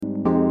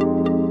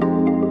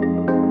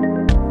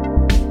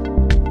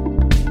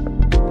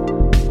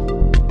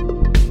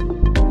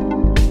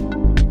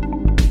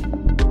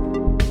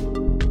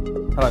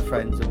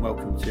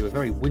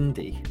very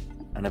windy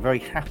and a very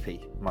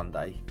happy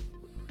Monday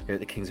here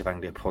at the Kings of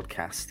Anglia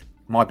podcast.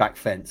 My back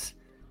fence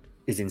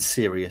is in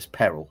serious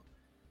peril.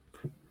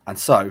 And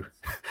so,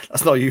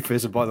 that's not a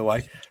euphemism, by the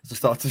way, to the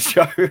start of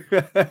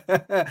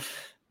the show.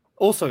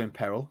 Also in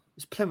peril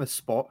is Plymouth's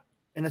spot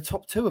in the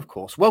top two, of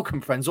course.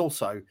 Welcome, friends,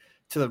 also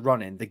to the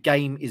run-in. The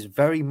game is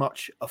very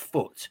much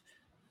afoot.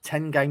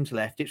 10 games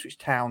left. Ipswich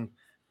Town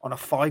on a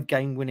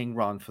 5-game winning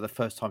run for the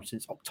first time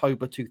since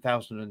October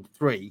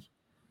 2003.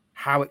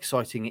 How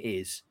exciting it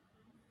is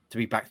to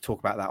be back to talk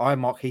about that.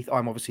 I'm Mark Heath.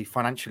 I'm obviously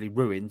financially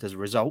ruined as a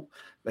result,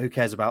 but who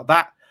cares about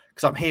that?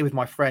 Because I'm here with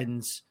my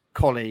friends,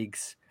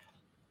 colleagues,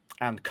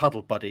 and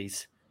cuddle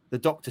buddies, the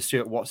Dr.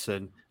 Stuart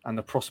Watson and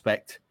the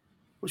prospect,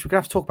 which we're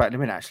going to have to talk about in a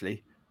minute,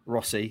 actually,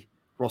 Ross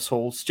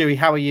Hall. Stewie,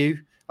 how are you?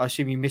 I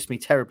assume you missed me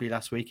terribly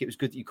last week. It was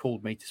good that you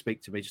called me to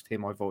speak to me, just to hear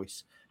my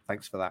voice.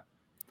 Thanks for that.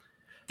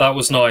 That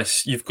was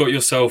nice. You've got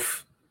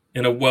yourself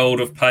in a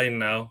world of pain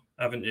now,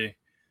 haven't you?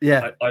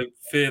 Yeah. I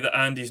fear that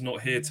Andy's not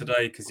here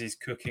today because he's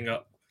cooking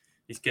up.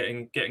 He's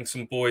getting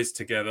some boys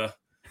together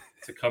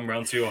to come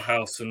round to your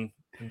house and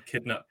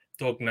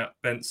dognap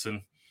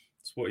Benson.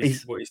 That's what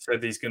he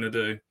said he's going to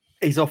do.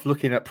 He's off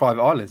looking at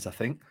private islands, I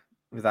think,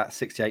 with that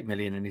 68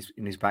 million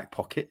in his back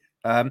pocket.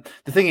 The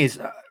thing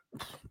is,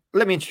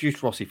 let me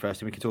introduce Rossi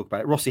first, and we can talk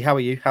about it. Rossi, how are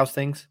you? How's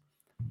things?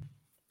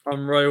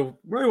 I'm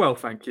very well,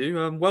 thank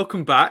you.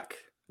 Welcome back.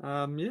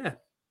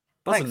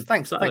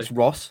 Thanks,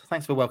 Ross.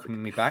 Thanks for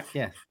welcoming me back.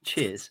 Yeah,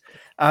 cheers.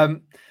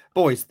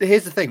 Boys,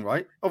 here's the thing,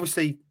 right?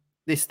 Obviously,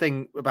 this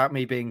thing about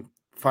me being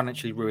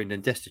financially ruined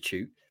and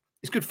destitute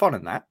is good fun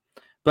and that.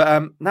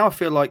 But now I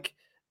feel like,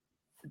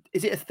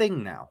 is it a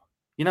thing now?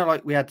 You know,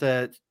 like we had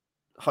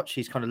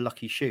Hutchie's kind of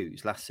lucky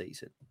shoes last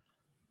season.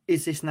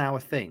 Is this now a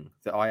thing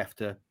that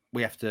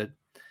we have to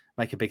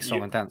make a big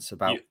song and dance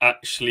about? You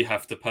actually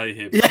have to pay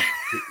him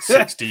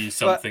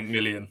 60-something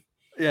million.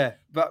 Yeah,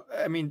 but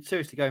I mean,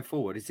 seriously, going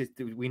forward,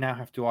 I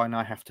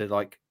now have to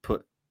like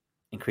put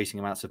increasing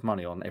amounts of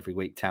money on every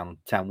week town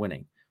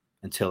winning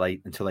until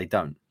they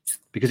don't,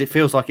 because it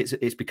feels like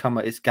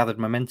it's gathered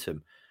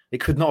momentum. It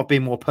could not have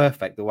been more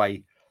perfect the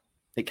way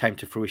it came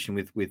to fruition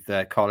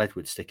with Carl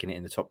Edwards sticking it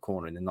in the top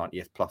corner in the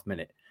 90th plus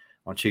minute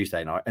on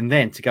Tuesday night, and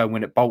then to go and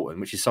win at Bolton,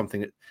 which is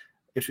something that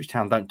Ipswich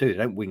Town don't do. They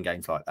don't win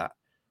games like that.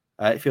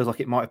 It feels like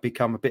it might have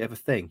become a bit of a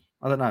thing.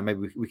 I don't know.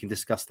 Maybe we can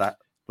discuss that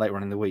later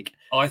on in the week.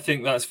 I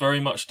think that's very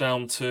much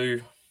down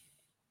to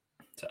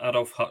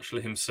Adolf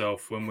Hutchley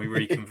himself when we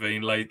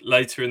reconvene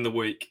later in the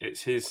week.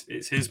 It's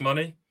his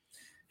money.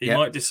 He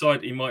might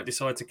decide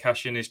to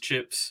cash in his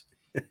chips.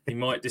 He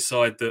might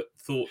decide that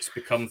thoughts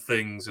become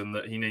things and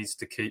that he needs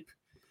to keep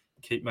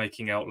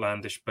making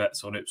outlandish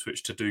bets on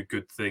Ipswich to do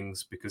good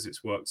things because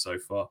it's worked so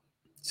far.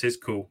 It's his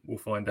call. We'll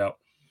find out.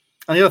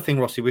 And the other thing,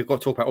 Rossi, we've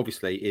got to talk about,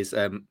 obviously, is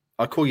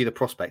I call you the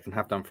prospect and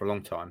have done for a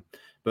long time.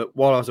 But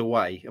while I was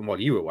away, and while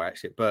you were away,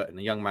 actually, at Burton,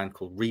 a young man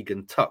called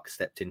Regan Tuck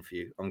stepped in for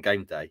you on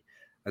game day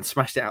and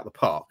smashed it out the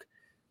park.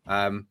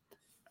 And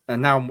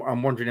now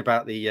I'm wondering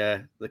about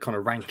the kind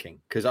of ranking,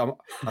 because I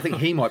think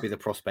he might be the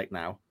prospect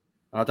now.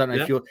 I don't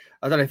know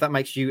if that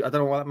makes you. I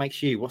don't know what that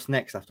makes you. What's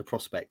next after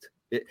prospect?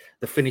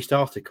 The finished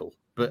article,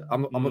 but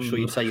I'm not sure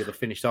you'd say you're the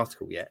finished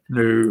article yet.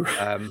 No.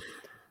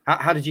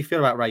 How did you feel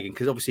about Regan?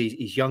 Because obviously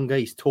he's younger,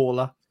 he's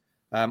taller.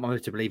 I'm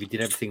led to believe he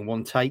did everything in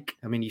one take.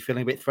 I mean, you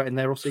feeling a bit threatened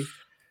there, Rossi?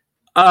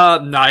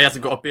 No, he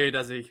hasn't got a beard,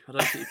 has he? I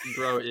don't think he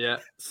can grow it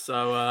yet.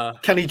 So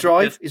can he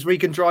drive? Is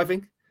Regan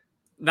driving?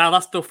 Now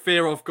that's the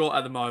fear I've got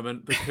at the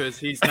moment, because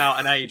he's now at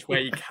an age where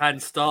he can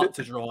start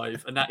to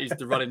drive, and that is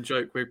the running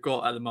joke we've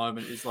got at the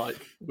moment. Is like,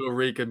 will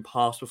Regan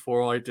pass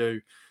before I do?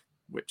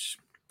 Which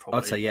probably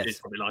I'd say yes. He's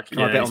probably like, can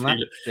I bet on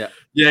that?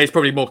 Yeah, he's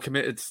probably more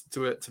committed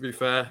to it, to be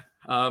fair.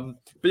 But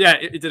yeah,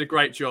 he did a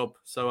great job.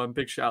 So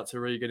big shout out to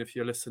Regan if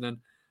you're listening.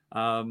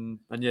 And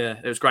yeah,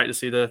 it was great to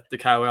see the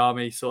KOA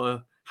Army sort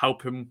of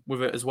help him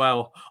with it as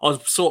well. I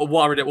was sort of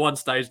worried at one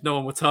stage no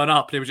one would turn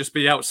up and he would just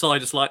be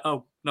outside, just like,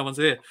 oh, no one's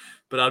here.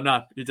 But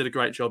no, he did a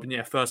great job. And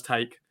yeah, first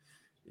take,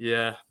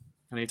 yeah,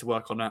 I need to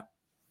work on that.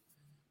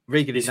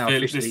 Regan is now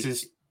officially...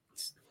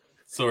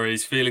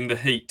 he's feeling the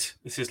heat.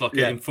 This is like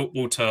in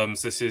football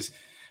terms. This is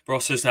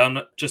Ross has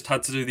just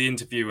had to do the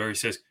interview where he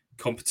says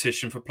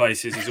competition for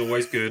places is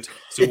always good.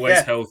 It's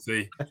always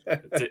healthy.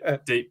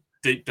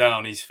 Deep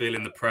down, he's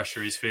feeling the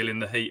pressure. He's feeling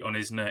the heat on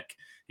his neck.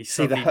 He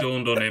suddenly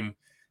dawned on him.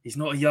 He's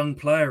not a young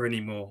player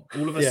anymore.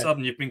 All of a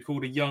sudden, you've been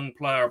called a young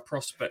player, a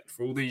prospect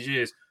for all these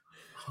years.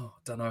 Oh, I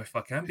don't know if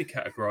I can be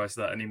categorised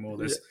that anymore.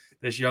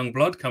 There's young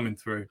blood coming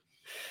through.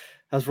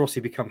 Has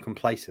Rossi become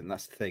complacent?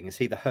 That's the thing. Is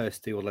he the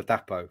Hursty or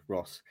Ladapo,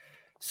 Ross,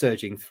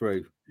 surging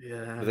through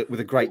with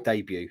a great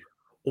debut?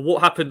 Well,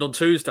 what happened on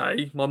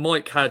Tuesday, my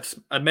mic had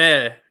a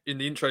mayor in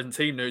the intros and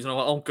team news, and I'm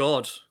like, oh,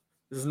 God,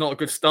 this is not a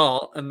good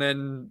start. And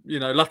then,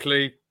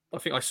 luckily, I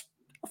think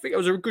it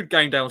was a good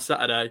game day on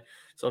Saturday.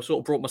 So I sort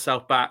of brought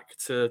myself back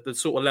to the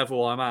sort of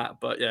level I'm at.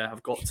 But yeah,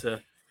 I've got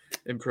to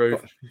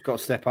improve. You've got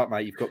to step up,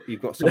 mate.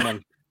 You've got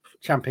someone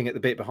champing at the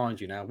bit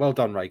behind you now. Well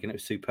done, Regan. It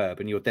was superb,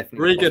 and you're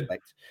definitely Regan.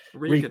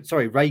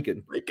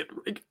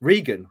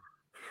 Regan.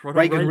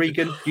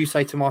 Regan, you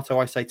say tomato,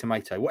 I say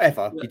tomato.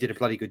 Whatever, you did a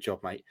bloody good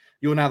job, mate.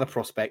 You're now the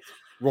prospect.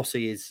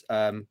 Rossi is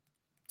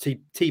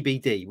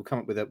TBD. We'll come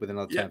up with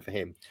another term for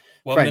him.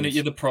 One minute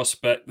you're the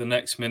prospect, the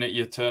next minute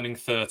you're turning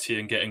 30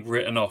 and getting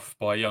written off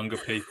by younger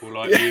people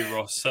like you,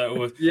 Ross.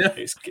 So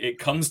it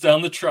comes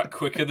down the track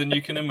quicker than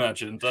you can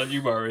imagine. Don't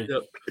you worry.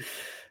 Yep.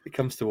 It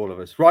comes to all of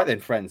us. Right then,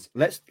 friends.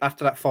 Let's,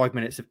 after that 5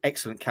 minutes of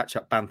excellent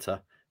catch-up banter,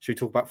 should we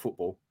talk about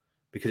football?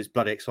 Because it's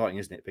bloody exciting,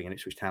 isn't it, being an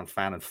Ipswich Town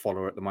fan and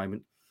follower at the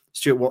moment.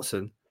 Stuart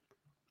Watson,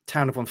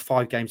 Town have won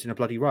 5 games in a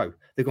bloody row.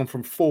 They've gone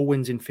from 4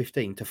 wins in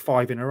 15 to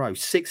 5 in a row.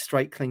 6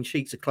 straight clean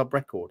sheets, a club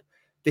record.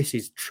 This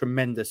is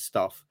tremendous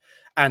stuff.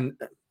 And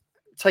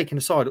taking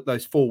aside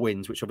those 4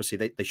 wins, which obviously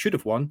they should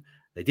have won,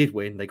 they did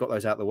win, they got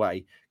those out of the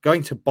way.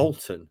 Going to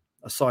Bolton,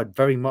 a side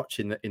very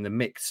much in the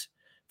mix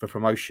for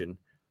promotion,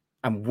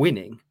 and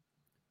winning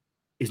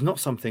is not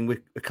something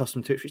we're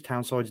accustomed to Ipswich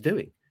Town sides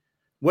doing.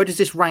 Where does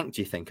this rank,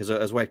 do you think, as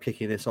a way of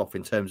kicking this off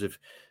in terms of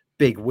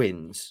big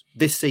wins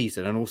this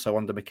season and also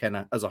under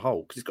McKenna as a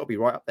whole? Because it's got to be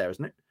right up there,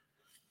 isn't it?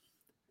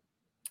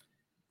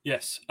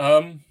 Yes.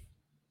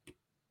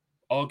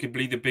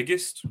 Arguably the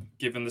biggest,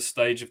 given the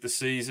stage of the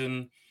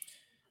season,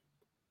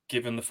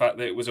 given the fact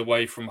that it was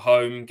away from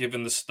home,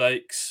 given the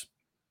stakes.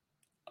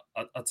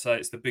 I'd say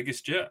it's the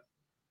biggest yet.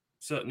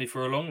 Certainly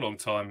for a long, long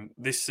time.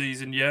 This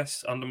season,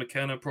 yes. Under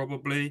McKenna,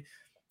 probably.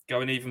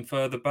 Going even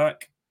further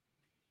back.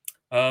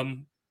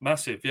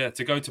 Massive, yeah.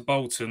 To go to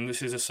Bolton,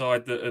 this is a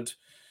side that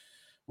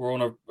were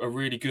on a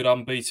really good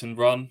unbeaten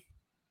run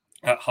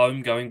at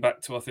home, going back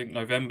to, I think,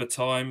 November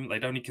time.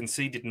 They'd only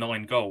conceded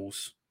 9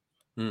 goals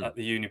at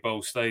the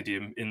Unibowl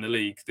Stadium in the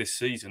league this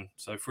season.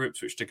 So for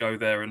Ipswich to go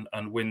there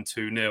and win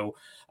 2-0,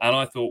 and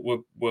I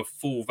thought were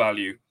full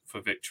value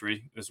for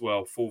victory as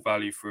well. Full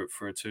value for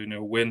a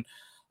 2-0 win.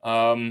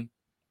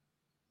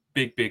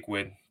 Big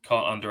win.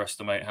 Can't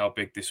underestimate how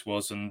big this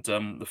was. And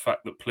the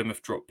fact that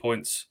Plymouth dropped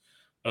points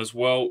as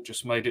well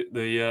just made it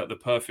the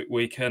perfect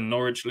weekend.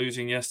 Norwich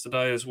losing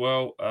yesterday as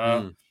well.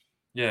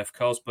 If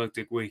Carlsberg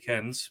did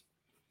weekends,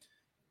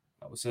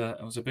 that was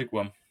a big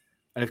one.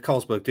 And if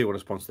Carlsberg do want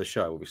to sponsor the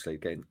show, obviously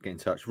get in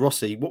touch.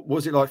 Rossi, what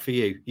was it like for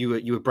you?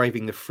 You were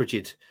braving the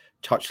frigid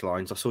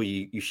touchlines. I saw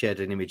you shared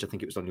an image. I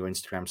think it was on your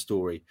Instagram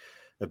story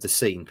of the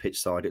scene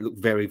pitch side. It looked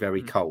very,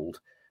 very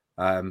cold.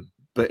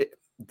 But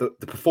the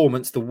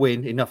performance, the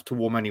win, enough to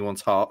warm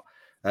anyone's heart.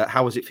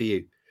 How was it for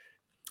you?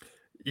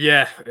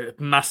 Yeah,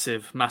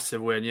 massive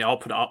win. Yeah, I'll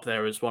put it up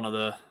there as one of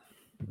the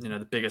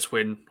biggest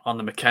win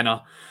under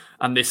McKenna.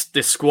 And this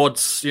squad's,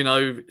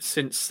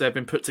 since they've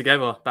been put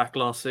together back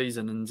last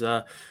season. And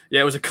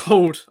it was a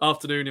cold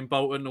afternoon in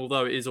Bolton,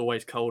 although it is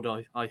always cold,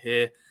 I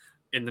hear,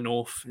 in the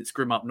north. It's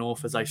grim up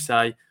north, as they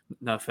say.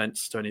 No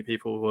offence to any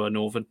people who are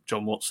northern,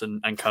 John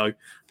Watson and co,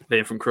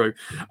 being from Crewe.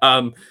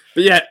 But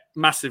yeah,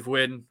 massive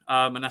win.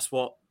 And that's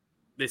what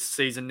this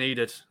season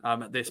needed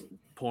at this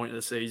point of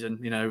the season.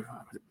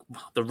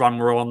 The run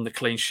we're on, the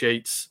clean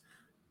sheets.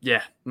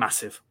 Yeah,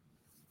 massive.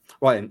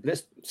 Right, then,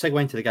 let's segue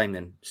into the game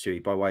then,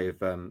 Stewie, by way of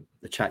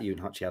the chat you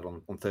and Hutchie had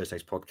on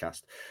Thursday's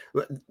podcast.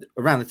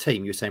 Around the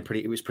team, you were saying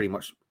it was pretty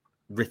much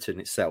written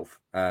itself.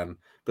 But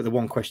the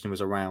one question was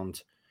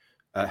around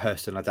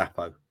Hurst and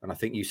Ladapo. And I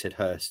think you said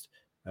Hurst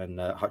and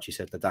Hutchie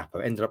said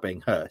Ladapo. Ended up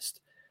being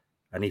Hurst.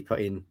 And he put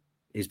in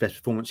his best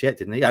performance yet,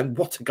 didn't he? And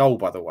what a goal,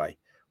 by the way.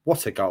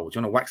 What a goal. Do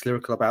you want to wax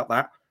lyrical about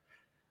that?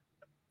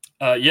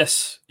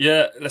 Yes.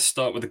 Yeah, let's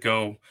start with the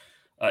goal.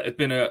 It'd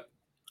been a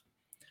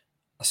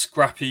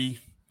scrappy,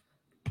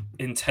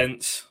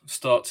 intense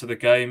start to the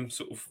game,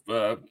 sort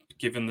of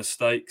given the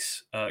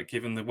stakes,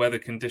 given the weather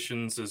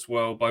conditions as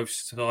well, both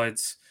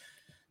sides.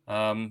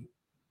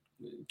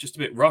 Just a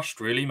bit rushed,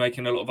 really,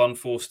 making a lot of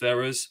unforced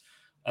errors.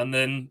 And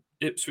then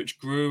Ipswich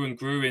grew and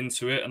grew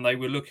into it, and they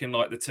were looking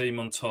like the team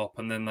on top.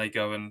 And then they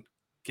go and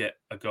get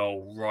a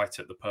goal right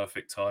at the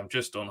perfect time,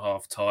 just on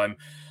half time.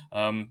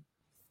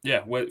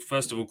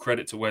 First of all,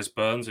 credit to Wes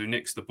Burns, who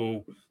nicks the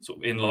ball sort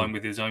of in line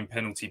with his own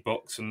penalty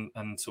box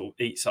and sort of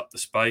eats up the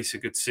space, a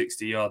good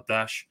 60-yard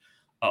dash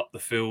up the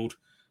field,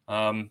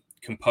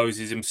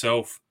 composes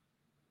himself,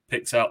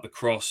 picks out the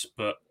cross,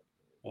 but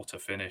what a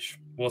finish.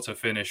 What a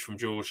finish from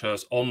George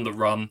Hurst on the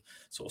run,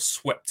 sort of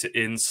swept it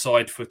in,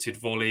 side-footed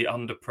volley,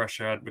 under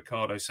pressure, had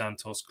Ricardo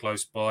Santos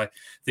close by. I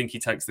think he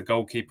takes the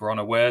goalkeeper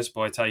unawares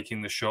by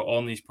taking the shot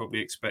on. He's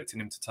probably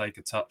expecting him to take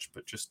a touch,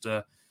 but just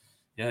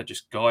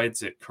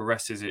guides it,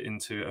 caresses it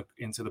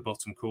into the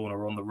bottom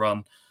corner on the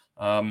run.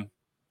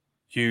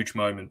 Huge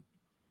moment.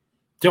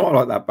 Do you know what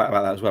I like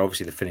about that as well?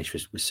 Obviously, the finish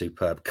was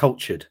superb,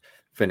 cultured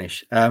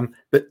finish.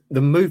 But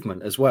the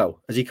movement as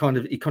well, as he kind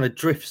of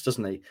drifts,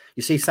 doesn't he?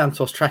 You see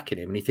Santos tracking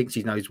him, and he thinks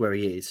he knows where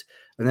he is,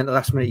 and then at the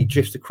last minute he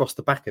drifts across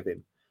the back of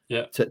him.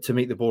 Yeah. To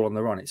meet the ball on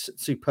the run. It's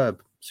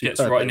superb.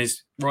 Gets right in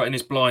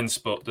his blind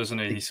spot, doesn't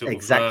he?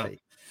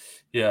 Exactly.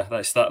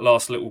 That's that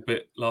last little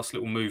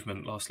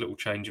movement, last little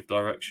change of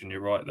direction.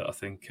 You're right that I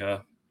think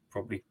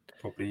probably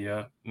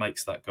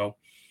makes that goal.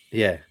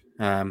 Yeah.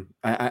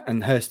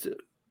 And Hurst,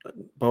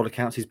 by all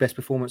accounts, his best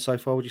performance so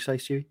far, would you say,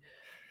 Stewie?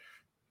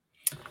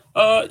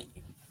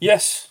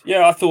 Yes,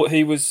 yeah, I thought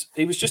he was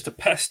just a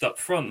pest up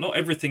front. Not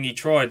everything he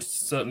tried,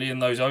 certainly in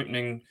those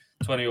opening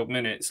 20 odd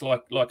minutes,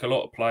 like a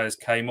lot of players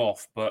came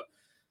off, but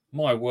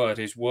my word,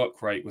 his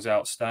work rate was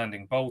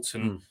outstanding.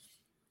 Bolton,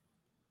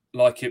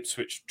 like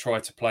Ipswich,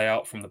 tried to play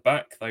out from the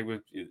back. They were,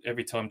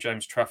 every time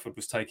James Trafford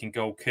was taking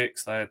goal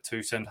kicks, they had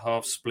two centre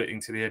halves splitting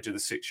to the edge of the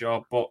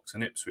 6-yard box,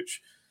 and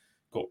Ipswich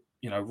got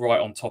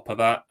right on top of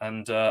that.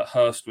 And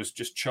Hurst was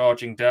just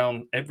charging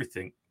down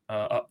everything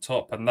up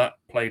top, and that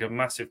played a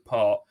massive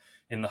part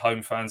in the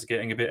home fans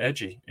getting a bit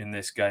edgy in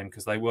this game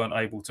because they weren't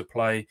able to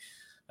play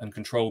and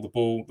control the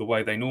ball the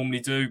way they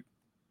normally do.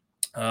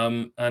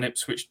 And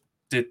Ipswich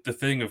did the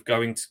thing of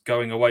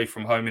going away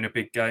from home in a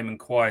big game and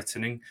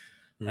quietening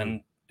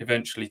and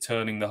eventually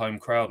turning the home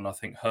crowd. And I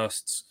think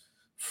Hurst's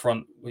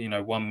front,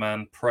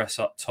 one-man press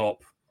up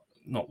top,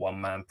 not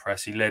one-man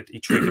press, he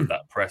triggered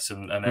that press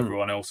and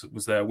everyone else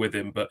was there with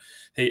him, but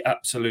he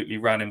absolutely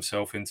ran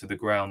himself into the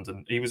ground.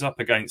 And he was up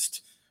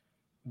against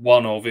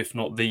one of, if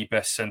not the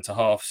best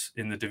centre-halves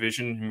in the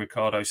division,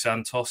 Ricardo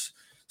Santos,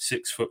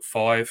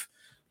 6'5",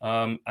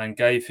 and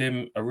gave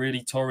him a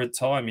really torrid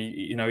time.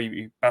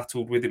 He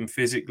battled with him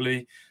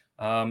physically.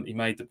 He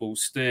made the ball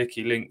stick.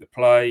 He linked the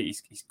play.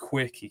 He's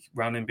quick. He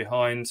ran in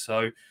behind.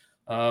 So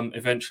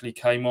eventually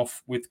came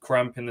off with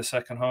cramp in the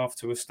second half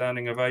to a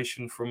standing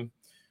ovation from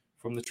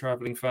the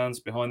travelling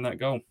fans behind that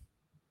goal.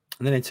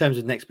 And then in terms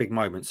of next big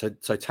moment, so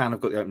Town have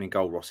got the opening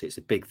goal, Rossi. It's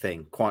a big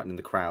thing, quietening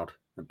the crowd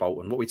at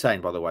Bolton. What are we saying,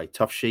 by the way?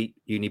 Tough sheet,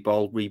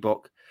 Unibol,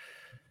 Reebok?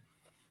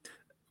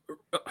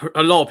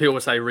 A lot of people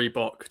would say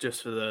Reebok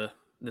just for the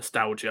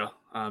nostalgia.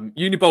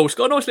 Unibol's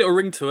got a nice little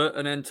ring to it,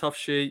 and then Tough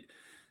Sheet.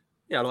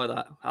 Yeah, I like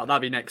that. That'll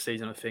be next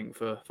season, I think,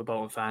 for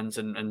Bolton fans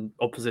and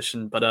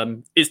opposition. But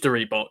it's the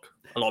Reebok.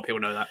 A lot of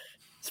people know that.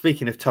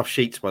 Speaking of tough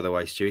sheets, by the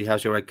way, Stewie,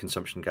 how's your egg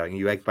consumption going? Are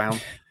you egg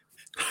bound?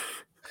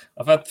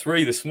 I've had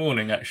 3 this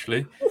morning,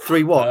 actually.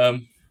 3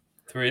 what?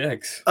 3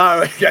 eggs.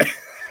 Oh, okay.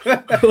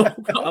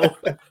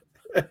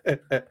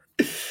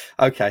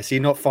 Okay, so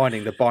you're not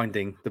finding the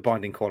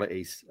binding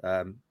qualities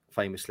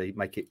famously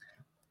make it.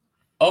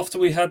 After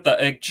we had that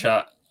egg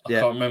chat, I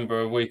can't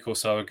remember, a week or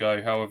so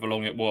ago, however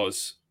long it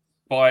was,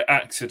 by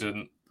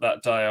accident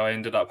that day I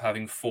ended up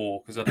having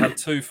 4 because I'd had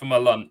 2 for my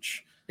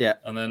lunch. Yeah.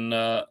 And then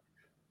my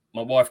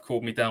wife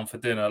called me down for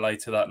dinner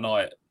later that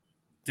night.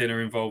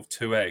 Dinner involved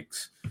 2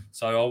 eggs.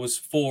 So I was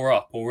 4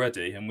 up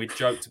already, and we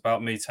joked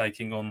about me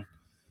taking on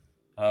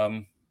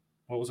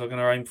what was I going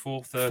to aim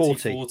for?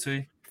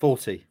 30,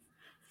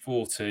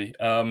 40.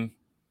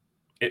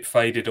 It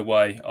faded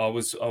away. I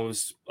was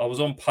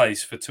on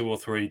pace for 2 or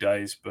 3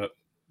 days, but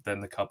then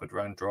the cupboard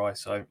ran dry,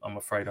 so I'm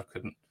afraid I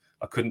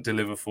couldn't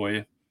deliver for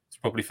you. It's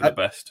probably for the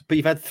best. But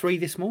you've had 3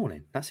 this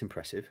morning. That's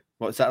impressive.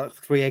 What is that? Like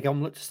 3 egg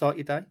omelette to start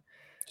your day?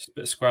 Just a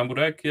bit of scrambled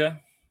egg, yeah.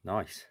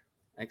 Nice,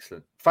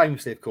 excellent.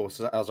 Famously, of course,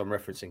 as I'm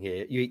referencing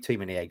here, you eat too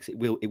many eggs, it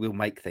will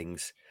make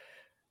things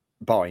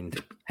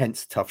bind.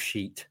 Hence, tough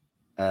sheet.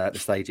 The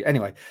stage.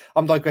 Anyway,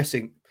 I'm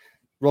digressing.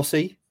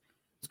 Rossi,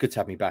 it's good to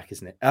have me back,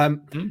 isn't it?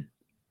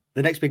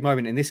 The next big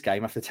moment in this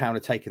game, after Town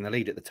had taken the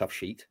lead at the tough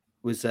sheet,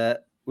 was the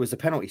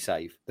penalty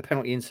save, the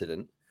penalty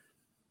incident.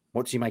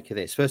 What do you make of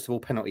this? First of all,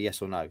 penalty,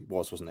 yes or no? It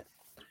was, wasn't it?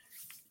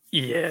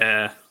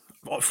 Yeah.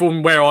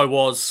 From where I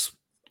was,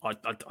 I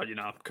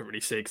couldn't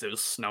really see because it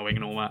was snowing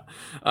and all that.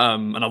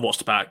 And I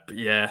watched it back, but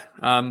yeah.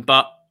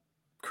 But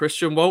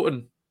Christian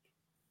Walton,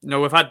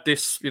 we've had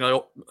this,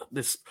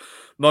 this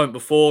moment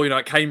before,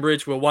 at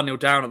Cambridge, we were 1-0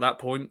 down at that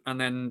point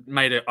and then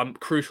made a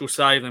crucial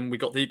save and we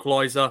got the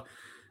equaliser.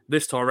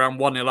 This time around,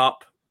 1-0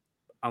 up.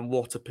 And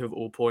what a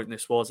pivotal point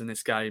this was in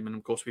this game. And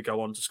of course, we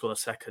go on to score the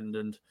second.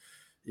 And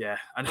yeah,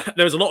 and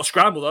there was a lot of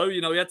scramble though.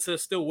 We had to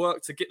still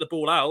work to get the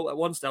ball out. At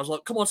one stage, I was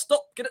like, "Come on,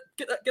 stop, get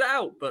it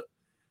out!" But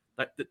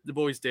the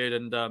boys did,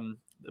 and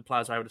the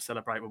players were able to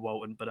celebrate with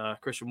Walton.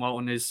 But Christian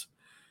Walton is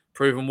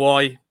proven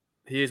why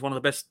he is one of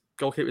the best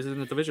goalkeepers in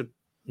the division.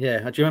 Yeah,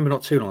 do you remember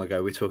not too long ago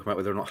we were talking about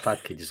whether or not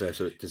Hladky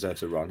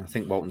deserves a run? I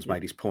think Walton's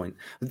made his point.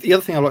 The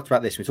other thing I liked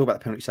about this, we talk about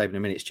the penalty save in a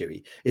minute,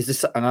 Stewie, is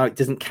this. I know it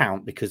doesn't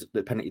count because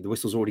the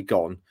whistle's already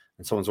gone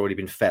and someone's already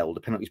been felled.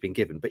 The penalty's been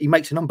given, but he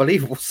makes an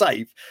unbelievable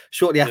save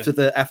shortly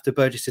after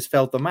Burgess has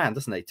felled the man,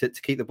 doesn't he, to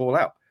keep the ball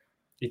out?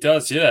 He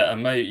does, yeah.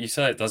 And maybe you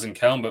say it doesn't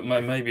count, but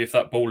maybe if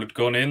that ball had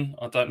gone in,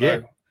 I don't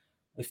know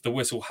if the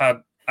whistle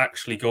had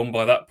actually gone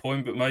by that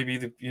point, but maybe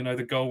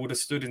the goal would have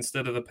stood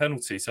instead of the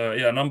penalty. So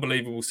yeah, an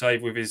unbelievable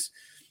save with his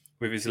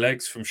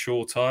legs from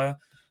short tyre.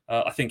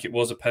 I think it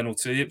was a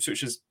penalty.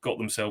 Ipswich has got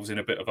themselves in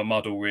a bit of a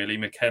muddle, really.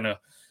 McKenna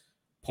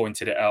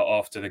pointed it out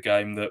after the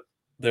game that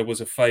there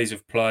was a phase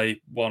of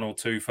play, 1 or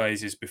 2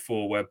 phases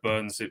before, where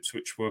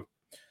Ipswich were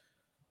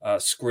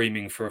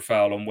screaming for a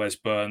foul on Wes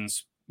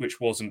Burns,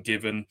 which wasn't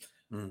given.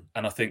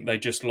 And I think they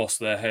just lost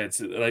their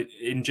heads.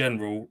 In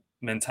general,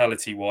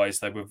 mentality-wise,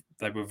 they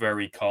were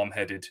very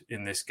calm-headed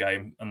in this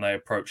game, and they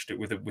approached it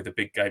with a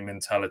big game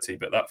mentality.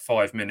 But that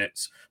 5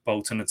 minutes,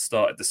 Bolton had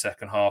started the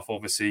second half,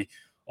 obviously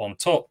on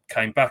top,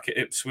 came back at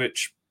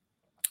Ipswich,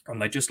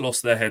 and they just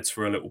lost their heads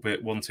for a little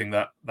bit, wanting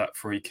that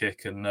free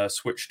kick, and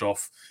switched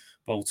off.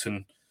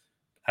 Bolton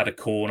had a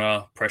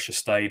corner, pressure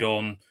stayed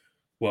on,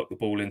 worked the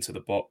ball into the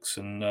box,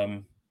 and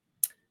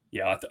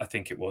I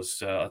think it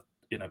was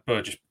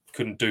Burgess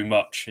couldn't do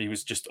much. He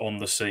was just on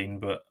the scene,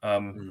 but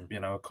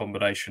a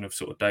combination of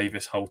sort of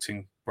Davis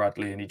halting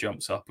Bradley, and he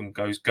jumps up and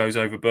goes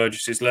over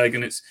Burgess's leg,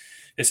 and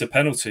it's a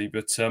penalty.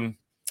 But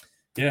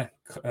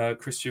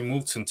Christian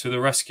Walton to the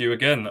rescue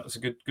again. That was a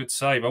good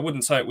save. I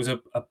wouldn't say it was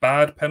a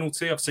bad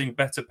penalty. I've seen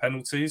better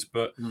penalties,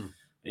 but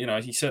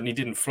he certainly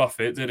didn't fluff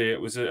it, did he?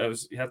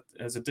 He had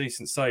a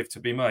decent save to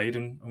be made,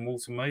 and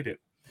Walton made it.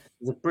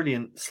 There's a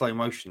brilliant slow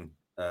motion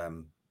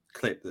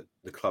clip that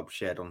the club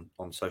shared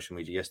on social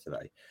media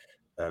yesterday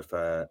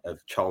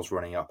of Charles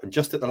running up, and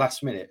just at the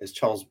last minute, as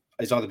Charles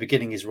is either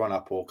beginning his run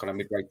up or kind of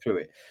midway through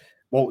it,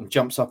 Walton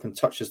jumps up and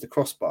touches the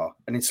crossbar,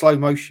 and in slow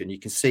motion you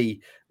can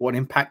see what an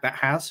impact that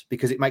has,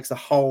 because it makes the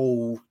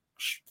whole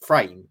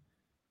frame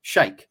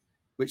shake,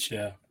 which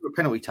for a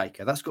penalty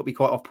taker, that's got to be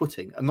quite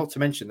off-putting. And not to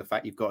mention the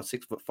fact you've got a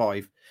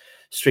 6'5"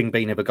 string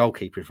bean of a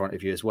goalkeeper in front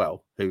of you as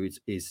well, who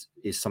is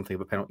something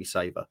of a penalty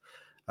saver.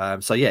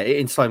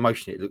 In slow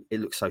motion, it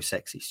looks so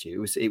sexy,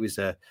 Stu. It was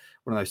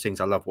one of those things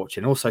I love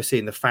watching. Also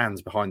seeing the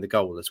fans behind the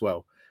goal as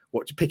well.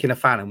 Picking a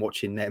fan and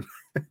watching them.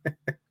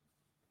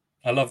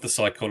 I love the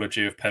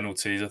psychology of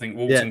penalties. I think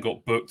Walton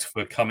got booked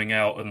for coming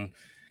out and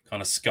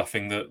kind of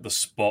scuffing the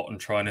spot and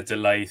trying to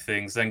delay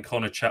things. Then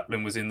Connor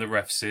Chaplin was in the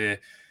ref's ear,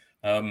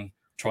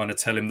 trying to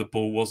tell him the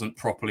ball wasn't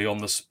properly on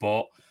the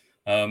spot.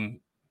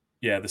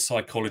 The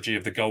psychology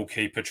of the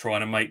goalkeeper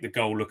trying to make the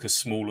goal look as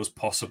small as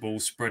possible,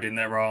 spreading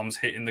their arms,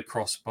 hitting the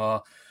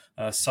crossbar.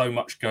 So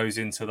much goes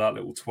into that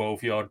little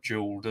 12-yard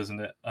duel,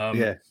 doesn't it?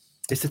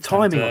 It's the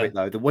timing of it,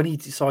 though, that when he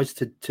decides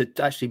to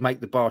actually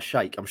make the bar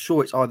shake, I'm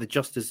sure it's either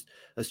just as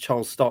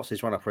Charles starts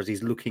his run-up or as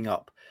he's looking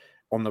up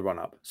on the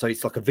run-up. So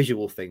it's like a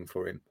visual thing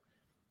for him.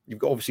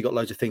 You've obviously got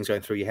loads of things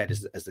going through your head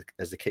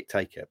as the kick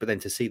taker, but then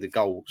to see the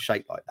goal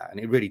shake like that, and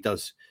it really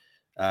does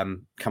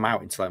come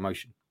out in slow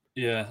motion.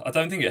 Yeah, I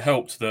don't think it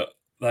helped that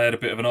they had a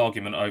bit of an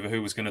argument over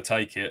who was going to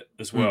take it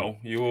as well.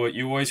 You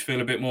always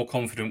feel a bit more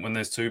confident when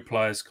there's two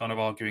players kind of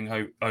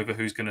arguing over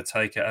who's going to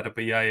take it.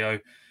 Adebayo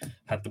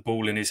had the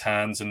ball in his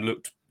hands and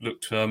looked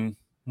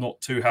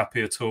not too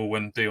happy at all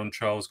when Dion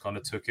Charles kind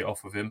of took it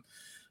off of him.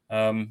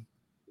 I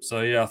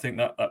think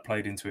that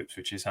played into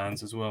Ipswich's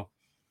hands as well.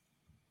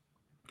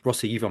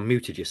 Rossi, you've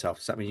unmuted yourself.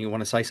 Does that mean you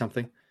want to say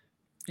something?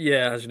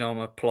 Yeah, as you know, I'm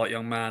a polite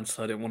young man,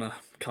 so I didn't want to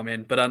come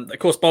in. But of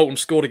course, Bolton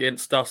scored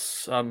against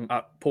us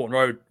at Portland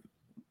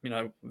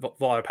Road,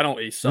 via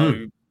penalty.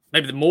 So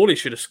maybe the Morley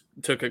should have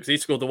took it because he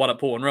scored the one at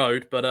Portland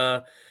Road.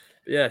 But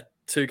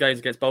 2 games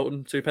against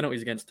Bolton, 2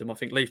 penalties against him. I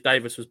think Leif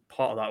Davis was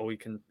part of that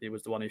weekend. He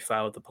was the one who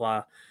fouled the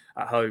player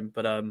at home.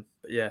 But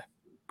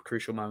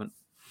crucial moment.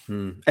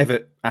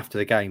 Everett, after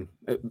the game,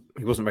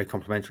 he wasn't very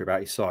complimentary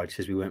about his side. He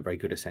says we weren't very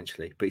good,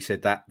 essentially. But he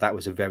said that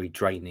was a very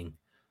draining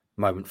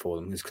moment for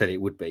them, as clearly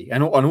it would be.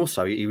 And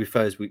also, he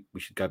refers, we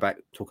should go back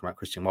talking about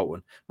Christian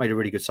Walton, made a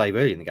really good save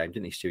early in the game,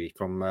 didn't he, Stewie,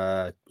 from,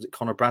 was it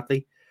Connor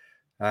Bradley?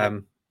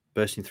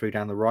 Bursting through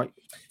down the right.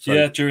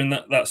 So, during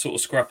that sort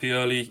of scrappy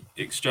early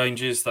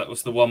exchanges, that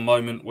was the one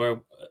moment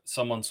where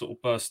someone sort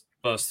of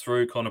burst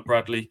through. Connor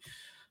Bradley,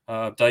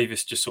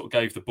 Davis just sort of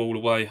gave the ball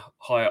away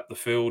high up the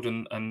field,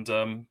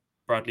 and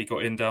Bradley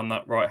got in down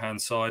that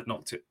right-hand side,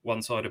 knocked it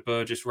one side of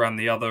Burgess, ran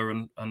the other,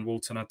 and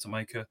Walton had to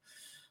make a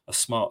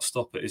smart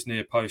stop at his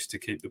near post to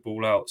keep the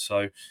ball out.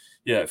 So,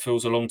 it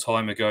feels a long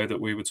time ago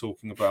that we were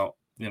talking about,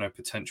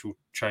 potential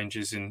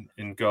changes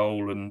in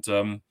goal, and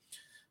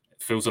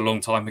it feels a long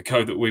time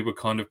ago that we were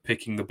kind of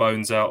picking the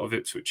bones out of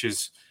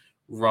Ipswich's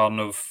run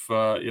of,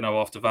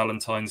 after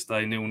Valentine's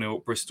Day, 0-0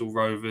 at Bristol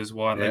Rovers.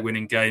 Why aren't they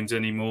winning games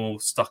anymore?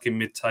 Stuck in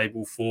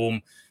mid-table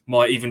form,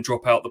 might even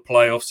drop out the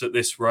playoffs at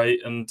this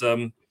rate. And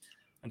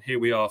here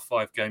we are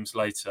 5 games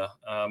later.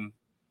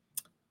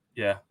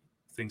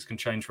 Things can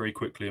change very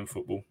quickly in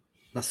football.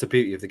 That's the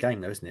beauty of the game,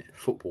 though, isn't it?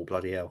 Football,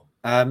 bloody hell.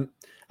 And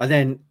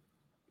then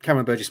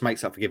Cameron Burgess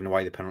makes up for giving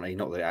away the penalty.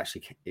 Not that it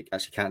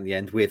actually can in the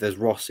end. With, as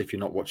Ross, if you're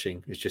not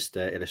watching, is just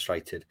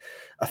illustrated,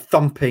 a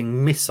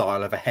thumping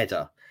missile of a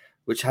header,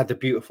 which had the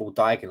beautiful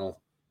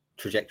diagonal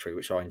trajectory,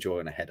 which I enjoy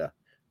in a header.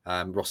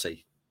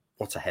 Rossi,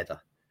 what a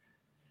header!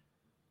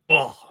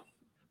 Oh,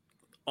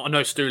 I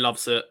know Stu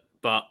loves it,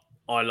 but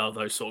I love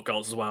those sort of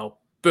goals as well.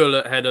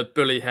 Bullet header,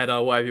 bully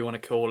header, whatever you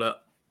want to call it.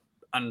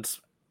 And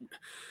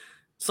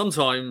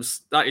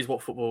sometimes that is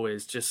what football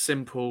is. Just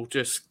simple.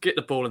 Just get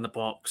the ball in the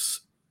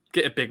box.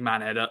 Get a big man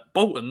header.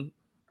 Bolton,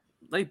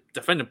 they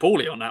defended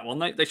poorly on that one.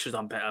 They should have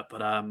done better. But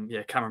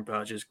Cameron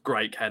Burgess,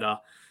 great header.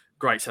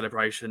 Great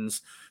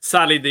celebrations.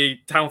 Sadly, the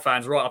town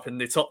fans right up in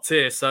the top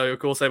tier. So, of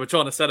course, they were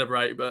trying to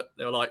celebrate, but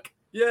they were like,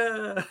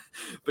 yeah.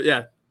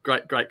 But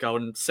great goal.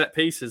 And set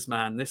pieces,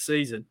 man, this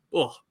season.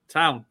 Oh,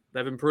 town.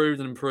 They've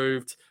improved and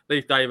improved.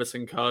 Leif Davis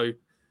and co.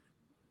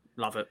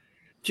 Love it.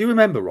 Do you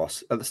remember,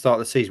 Ross, at the start of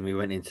the season, we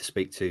went in to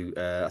speak to,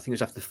 I think it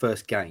was after the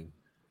first game,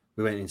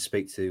 we went in to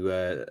speak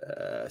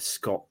to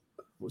Scott,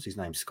 what's his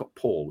name? Scott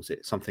Paul, was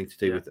it? Something to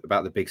do with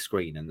about the big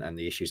screen and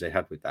the issues they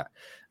had with that.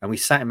 And we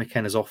sat in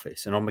McKenna's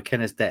office, and on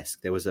McKenna's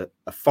desk, there was a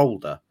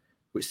folder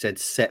which said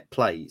set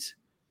plays.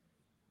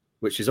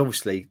 which is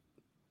obviously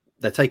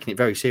they're taking it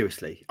very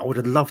seriously. I would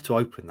have loved to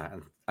open that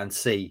and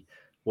see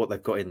what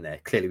they've got in there.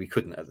 Clearly, we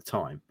couldn't at the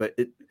time, but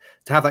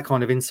to have that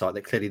kind of insight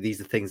that clearly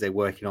these are things they're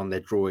working on, they're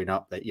drawing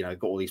up, that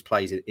got all these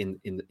plays in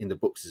the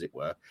books, as it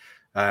were.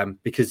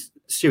 Because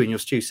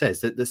Stu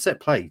says that the set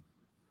play,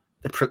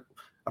 they're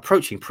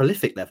approaching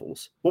prolific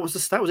levels. What was the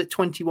stat? Was it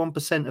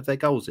 21% of their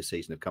goals this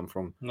season have come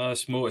from? No,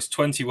 it's more. It's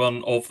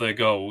 21 of their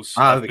goals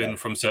have been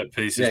from set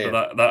pieces,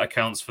 but that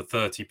accounts for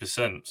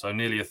 30%. So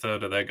nearly a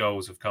third of their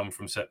goals have come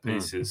from set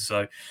pieces.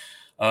 So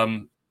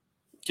Kieran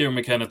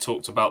McKenna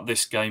talked about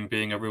this game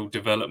being a real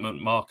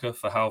development marker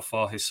for how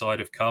far his side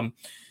have come.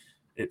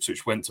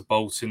 Ipswich went to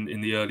Bolton in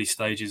the early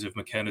stages of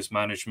McKenna's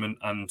management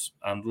and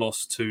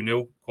lost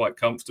 2-0 quite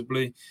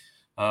comfortably.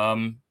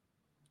 And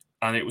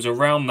it was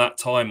around that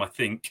time, I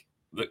think,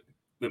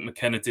 that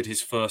McKenna did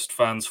his first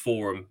fans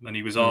forum, and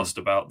he was asked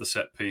about the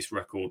set piece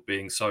record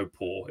being so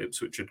poor.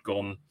 Ipswich had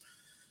gone,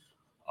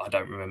 I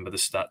don't remember the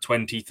stat,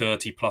 20,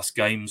 30 plus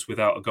games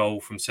without a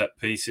goal from set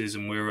pieces,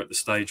 and we were at the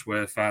stage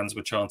where fans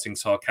were chanting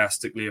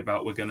sarcastically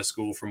about we're going to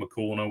score from a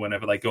corner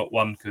whenever they got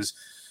one, because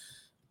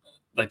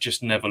they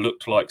just never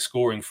looked like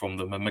scoring from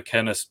them. And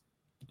McKenna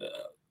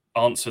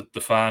answered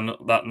the fan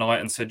that night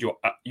and said,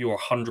 you're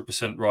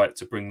 100% right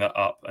to bring that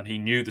up. And he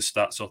knew the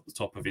stats off the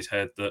top of his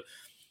head that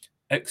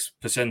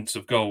X%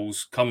 of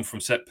goals come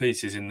from set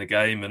pieces in the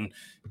game, and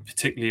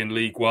particularly in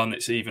League One,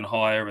 it's even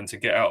higher. And to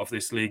get out of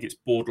this league, it's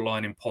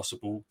borderline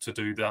impossible to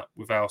do that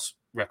with our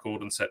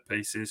record and set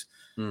pieces.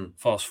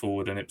 Fast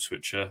forward, and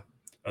Ipswich are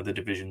the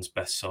division's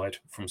best side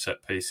from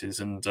set pieces.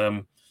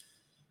 And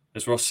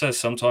as Ross says,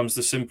 sometimes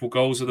the simple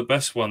goals are the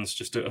best ones,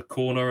 just a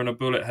corner and a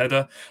bullet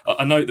header.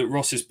 I note that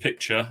Ross's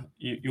picture,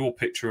 your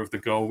picture of the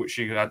goal, which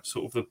you had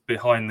sort of the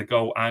behind the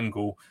goal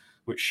angle,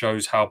 which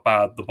shows how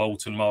bad the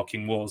Bolton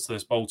marking was.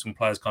 There's Bolton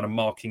players kind of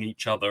marking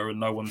each other and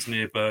no one's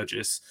near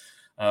Burgess,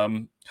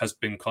 has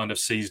been kind of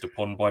seized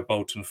upon by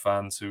Bolton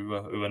fans who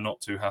are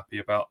not too happy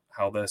about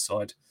how their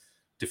side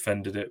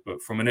defended it.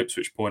 But from an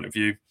Ipswich point of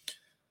view,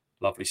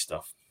 lovely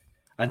stuff.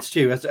 And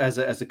Stu, as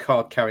a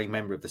card-carrying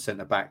member of the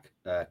centre-back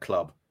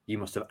club, you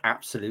must have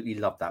absolutely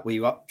loved that. Were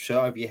you up,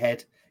 shirt over your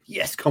head?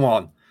 Yes, come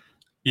on.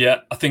 Yeah,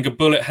 I think a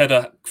bullet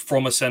header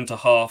from a centre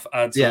half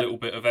adds a little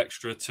bit of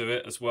extra to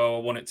it as well. I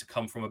want it to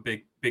come from a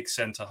big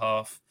centre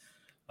half.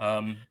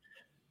 And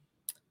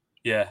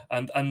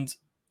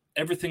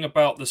everything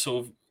about the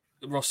sort of,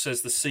 Ross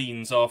says, the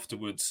scenes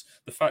afterwards,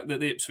 the fact that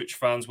the Ipswich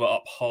fans were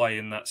up high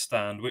in that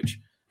stand, which,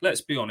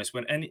 let's be honest,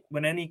 when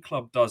any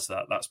club does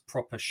that, that's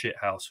proper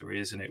shithousery,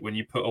 isn't it? When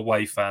you put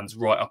away fans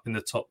right up in the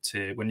top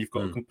tier, when you've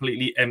got a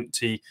completely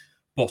empty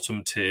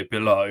bottom tier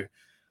below,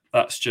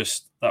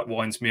 that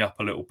winds me up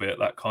a little bit.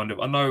 That kind of,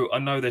 I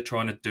know they're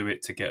trying to do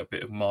it to get a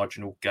bit of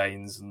marginal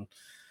gains and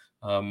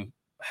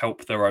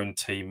help their own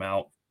team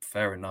out.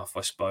 Fair enough,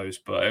 I suppose,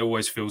 but it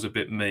always feels a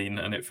bit mean,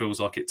 and it feels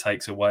like it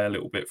takes away a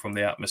little bit from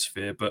the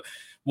atmosphere. But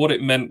what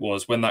it meant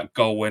was, when that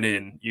goal went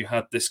in, you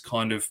had this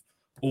kind of,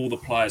 all the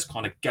players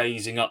kind of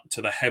gazing up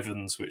to the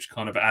heavens, which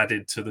kind of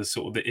added to the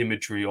sort of the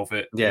imagery of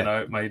it. Yeah.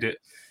 It made it,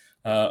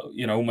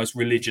 almost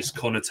religious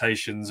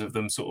connotations of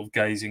them sort of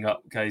gazing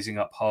up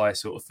high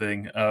sort of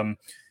thing.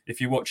 If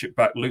you watch it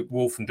back, Luke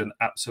Wolfenden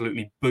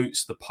absolutely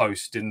boots the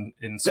post in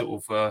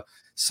sort of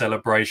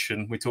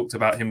celebration. We talked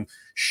about him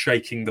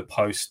shaking the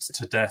post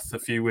to death a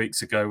few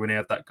weeks ago when he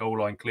had that goal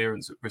line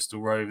clearance at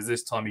Bristol Rovers.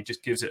 This time he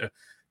just gives it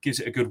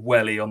a good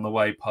welly on the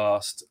way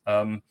past.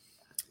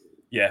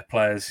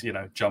 Players,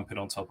 jumping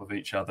on top of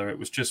each other. It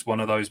was just one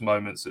of those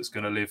moments that's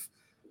going to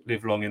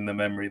live long in the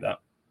memory. That.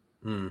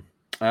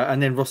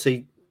 And then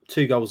Rossi,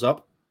 2 goals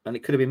up, and it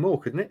could have been more,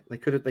 couldn't it? They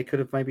could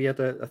have maybe had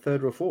a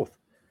third or a fourth.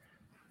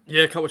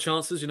 Yeah, a couple of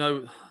chances. It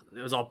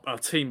was our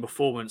team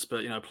performance,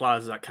 but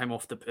players that came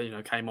off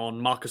came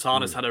on. Marcus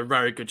Harness had a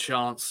very good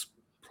chance.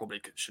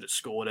 Probably should have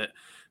scored it,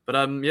 but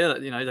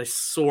they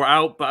saw it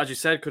out. But as you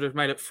said, could have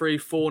made it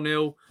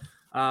 3-4-0.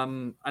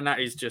 And that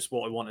is just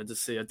what I wanted to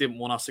see. I didn't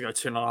want us to go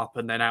 2-0 up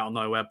and then out of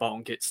nowhere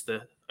Bolton gets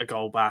a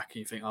goal back and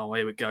you think, oh,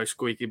 here we go,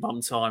 squeaky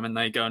bum time, and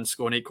they go and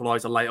score an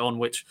equaliser late on,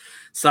 which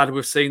sadly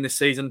we've seen this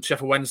season.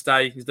 Sheffield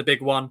Wednesday is the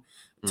big one,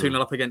 2-0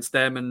 up against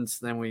them, and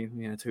then we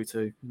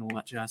 2-2 and all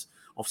that jazz,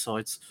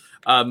 offsides.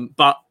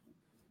 But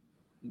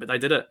they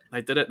did it.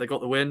 They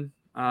got the win.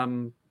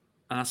 And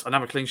that's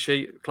another clean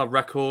sheet, club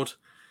record.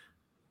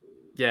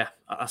 Yeah,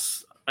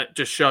 it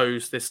just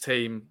shows this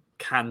team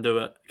can do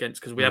it against,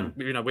 because we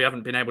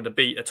haven't been able to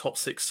beat a top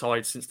 6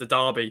 side since the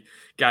Derby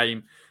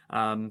game.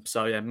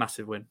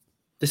 Massive win.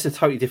 This is a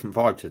totally different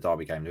vibe to the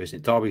Derby game, though, isn't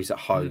it? Derby's at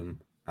home,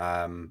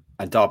 and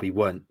Derby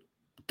weren't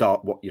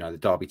the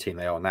Derby team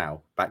they are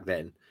now back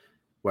then.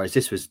 Whereas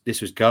this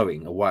was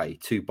going away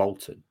to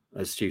Bolton,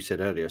 as Stu said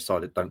earlier, a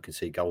side that don't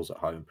concede goals at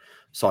home,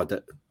 a side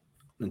that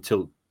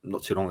until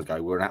not too long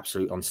ago were an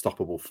absolute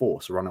unstoppable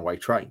force, a runaway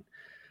train.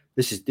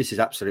 This is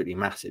absolutely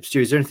massive.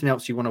 Stu, is there anything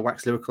else you want to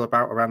wax lyrical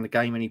about around the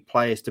game? Any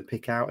players to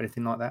pick out,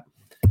 anything like that?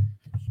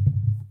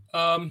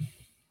 I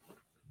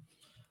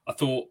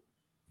thought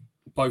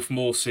both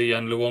Morsey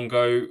and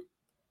Luongo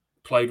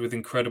played with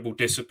incredible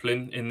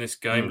discipline in this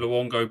game.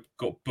 Luongo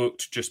got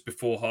booked just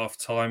before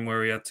half-time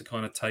where he had to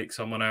kind of take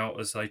someone out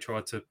as they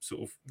tried to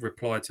sort of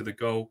reply to the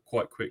goal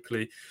quite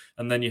quickly.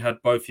 And then you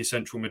had both your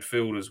central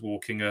midfielders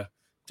walking a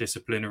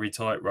disciplinary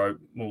tightrope.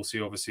 Morsey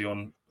obviously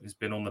has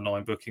been on the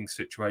 9 booking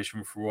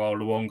situation for a while.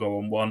 Luongo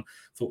on 1.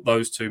 Thought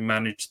those two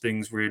managed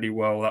things really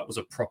well. That was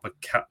a proper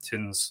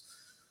captain's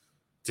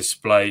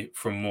display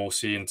from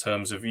Morsey in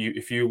terms of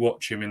if you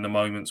watch him in the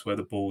moments where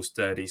the ball's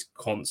dead, he's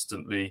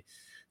constantly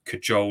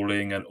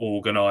cajoling and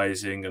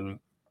organising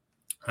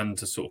and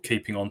sort of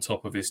keeping on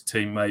top of his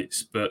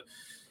teammates. But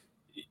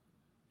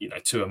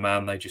to a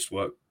man, they just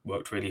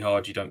worked really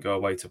hard. You don't go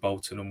away to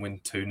Bolton and win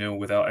 2-0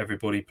 without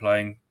everybody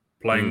playing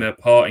their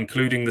part,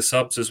 including the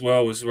subs as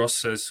well. As Ross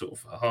says, sort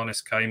of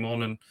Harness came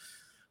on and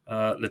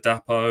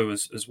Ladapo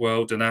as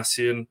well.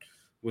 Donatian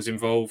was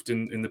involved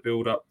in the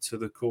build-up to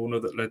the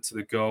corner that led to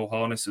the goal.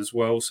 Harness as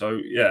well.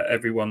 So, yeah,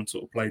 everyone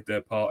sort of played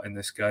their part in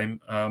this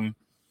game. From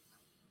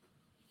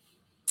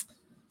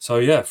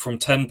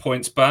 10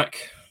 points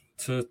back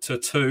to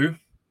 2,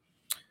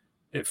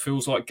 it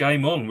feels like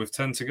game on with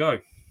 10 to go.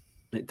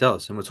 It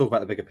does, and we'll talk about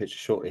the bigger picture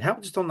shortly.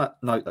 Just on that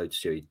note, though,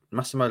 Stewie,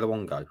 Massimo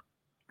Luongo,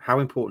 how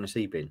important has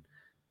he been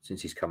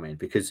since he's come in?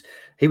 Because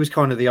he was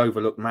kind of the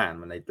overlooked man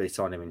when they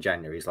signed him in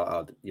January. He's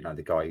like,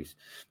 the guy who's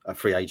a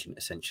free agent,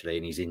 essentially,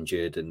 and he's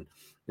injured, and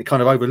they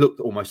kind of overlooked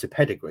almost a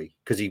pedigree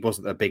because he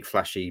wasn't a big,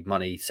 flashy,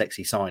 money,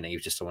 sexy signing. He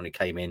was just someone who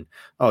came in,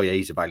 oh, yeah,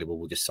 he's available,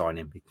 we'll just sign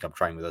him. He can come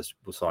train with us,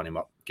 we'll sign him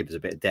up, give us a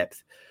bit of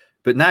depth.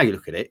 But now you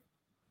look at it,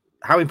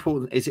 how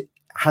important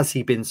has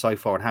he been so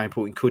far, and how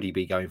important could he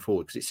be going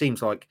forward? Because it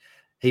seems like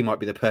he might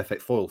be the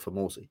perfect foil for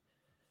Morsey.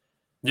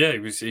 Yeah, he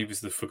was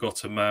the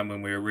forgotten man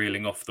when we were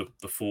reeling off the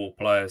 4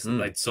 players that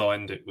they'd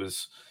signed. It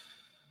was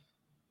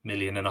 $1.5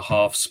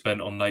 million spent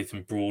on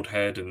Nathan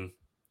Broadhead, and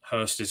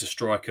Hurst is a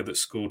striker that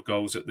scored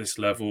goals at this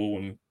level,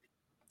 and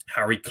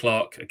Harry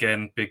Clark,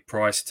 again, big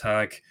price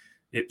tag,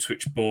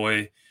 Ipswich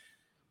boy.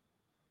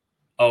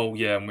 Oh,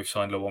 yeah, and we've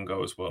signed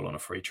Luongo as well on a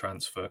free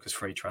transfer, because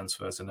free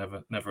transfers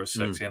are never as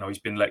sexy. I know he's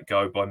been let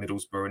go by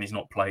Middlesbrough and he's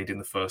not played in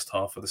the first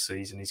half of the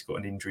season. He's got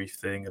an injury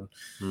thing, and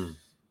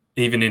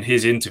even in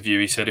his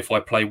interview, he said, if I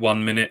play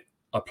 1 minute,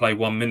 I play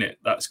 1 minute.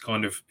 That's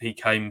kind of, he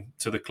came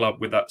to the club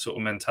with that sort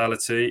of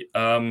mentality.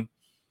 But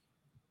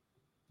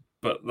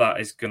that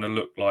is going to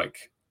look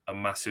like a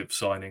massive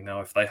signing now.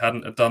 If they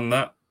hadn't have done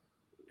that,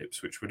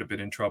 Ipswich would have been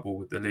in trouble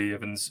with the Lee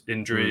Evans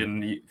injury.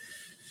 And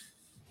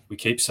we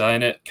keep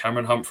saying it,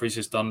 Cameron Humphreys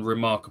has done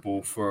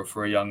remarkable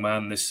for a young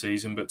man this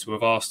season, but to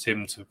have asked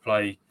him to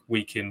play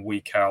week in,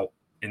 week out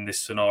in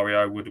this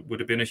scenario would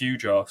have been a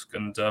huge ask.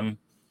 And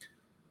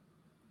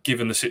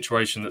given the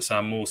situation that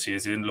Sam Morsey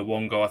is in,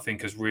 Luongo, I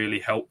think, has really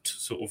helped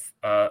sort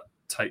of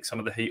take some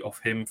of the heat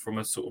off him from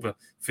a sort of a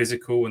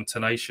physical and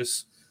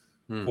tenacious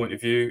point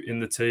of view in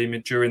the team.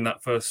 And during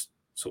that first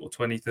sort of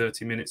 20,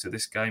 30 minutes of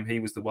this game, he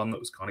was the one that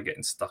was kind of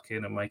getting stuck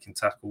in and making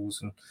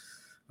tackles and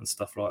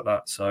stuff like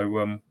that.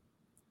 So,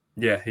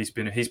 he's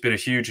been a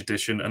huge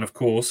addition. And, of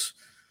course,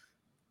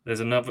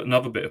 there's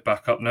another bit of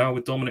backup now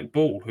with Dominic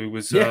Ball, who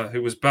was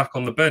back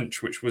on the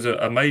bench, which was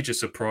a major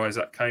surprise.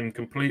 That came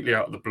completely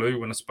out of the blue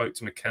when I spoke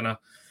to McKenna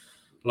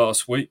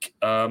last week.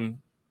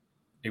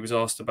 He was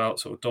asked about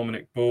sort of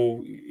Dominic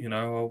Ball.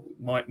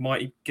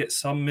 Might he get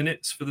some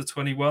minutes for the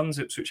 21s?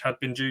 Ipswich had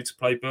been due to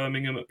play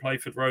Birmingham at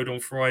Playford Road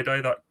on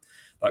Friday.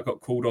 That got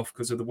called off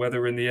because of the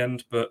weather in the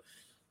end. But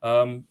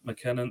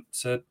McKenna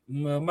said,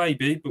 well,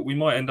 maybe, but we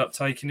might end up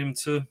taking him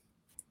to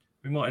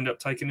Bolton,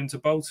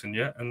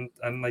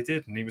 and they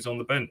did, and he was on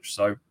the bench.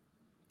 So,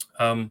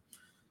 don't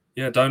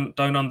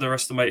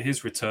underestimate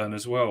his return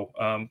as well.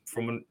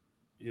 From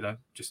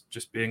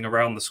just being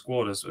around the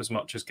squad as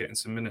much as getting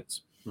some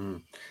minutes.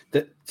 To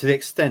the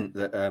extent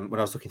that when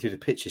I was looking through the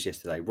pictures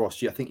yesterday,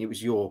 Ross, I think it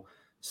was your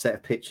set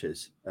of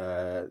pictures.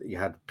 You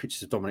had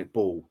pictures of Dominic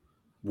Ball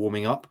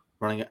warming up,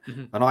 running it,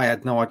 and I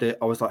had no idea.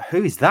 I was like,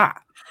 "Who is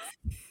that?"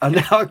 And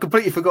now I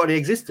completely forgot he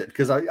existed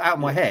because out of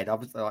my head, I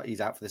was like,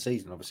 "He's out for the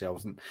season." Obviously, I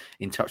wasn't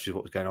in touch with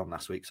what was going on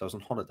last week, so I was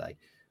on holiday.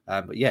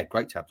 But yeah,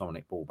 great to have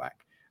Dominic Ball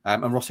back.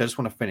 And Ross, I just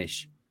want to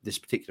finish this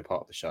particular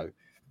part of the show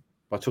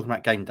by talking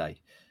about game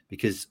day,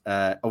 because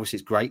obviously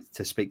it's great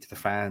to speak to the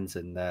fans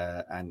and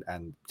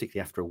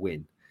particularly after a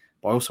win.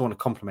 But I also want to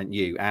compliment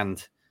you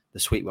and the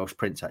Sweet Welsh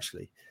Prince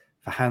actually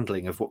for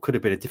handling of what could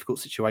have been a difficult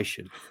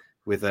situation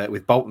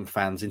with Bolton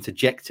fans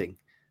interjecting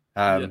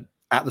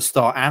at the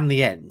start and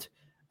the end.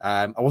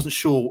 I wasn't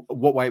sure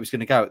what way it was going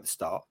to go at the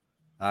start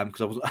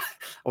because I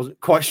wasn't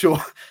quite sure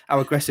how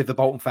aggressive the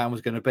Bolton fan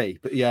was going to be.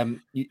 But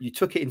you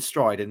took it in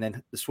stride, and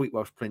then the Sweet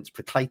Welsh Prince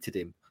placated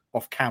him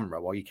off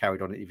camera while you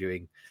carried on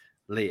interviewing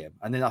Liam.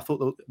 And then I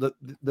thought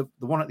the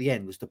one at the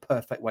end was the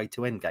perfect way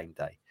to end game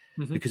day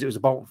because it was a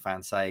Bolton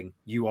fan saying,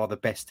 "You are the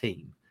best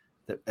team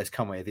that has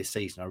come here this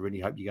season. I really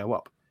hope you go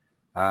up."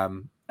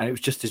 And it was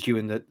just as you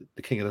and the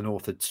King of the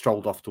North had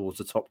strolled off towards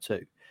the top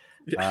two.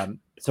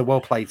 So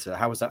well played, sir.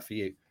 How was that for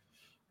you?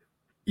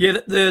 Yeah,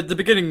 the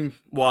beginning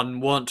one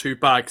weren't too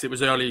bad because it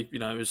was early.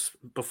 It was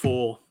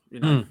before.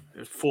 It was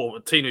before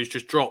Tino's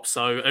just dropped,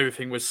 so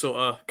everything was sort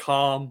of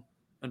calm.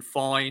 and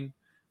fine.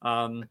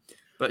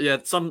 But yeah,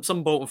 some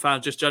Bolton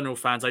fans, just general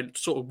fans, they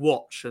sort of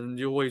watch and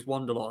you always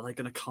wonder, like, are they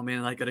going to come in?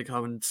 Are they going to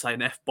go and say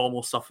an F-bomb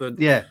or something?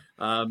 Yeah.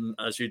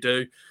 As you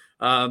do.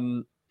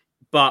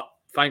 But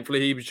thankfully,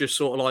 he was just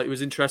sort of like, he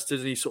was interested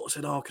and he sort of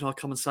said, oh, can I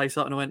come and say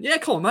something? I went, yeah,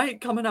 come on,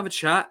 mate, come and have a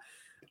chat.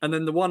 And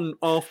then the one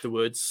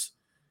afterwards,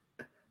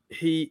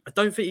 I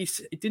don't think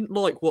he didn't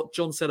like what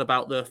John said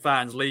about the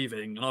fans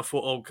leaving. And I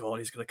thought, oh, God,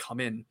 he's going to come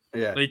in.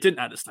 Yeah. And he didn't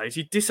at the stage.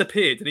 He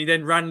disappeared and he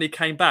then randomly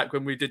came back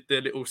when we did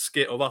the little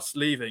skit of us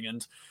leaving.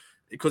 And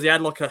because he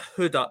had like a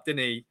hood up, didn't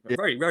he? A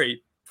very,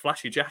 very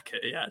flashy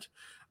jacket he had.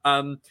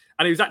 And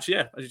he was actually,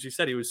 yeah, as you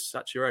said, he was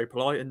actually very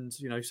polite and,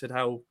 said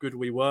how good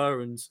we were.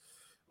 And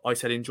I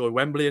said, enjoy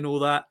Wembley and all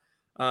that.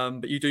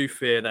 But you do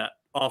fear that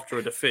after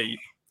a defeat,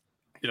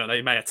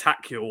 they may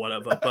attack you or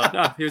whatever. But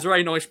no, he was a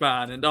very nice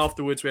man. And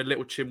afterwards, we had a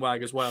little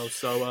chinwag as well.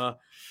 So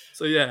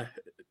yeah,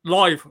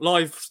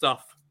 live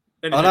stuff.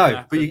 Anything I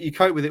know, but you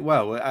cope with it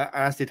well,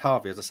 as did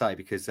Harvey, as I say,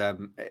 because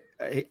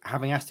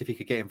having asked if he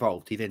could get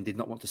involved, he then did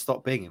not want to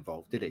stop being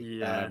involved, did he?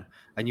 Yeah.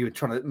 And you were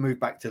trying to move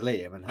back to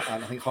Liam, and I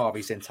think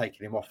Harvey's then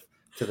taken him off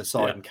to the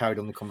side and carried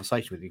on the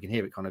conversation with him. You can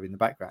hear it kind of in the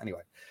background.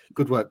 Anyway,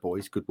 good work,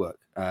 boys. Good work.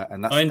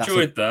 And I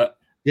enjoyed that.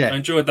 Yeah, I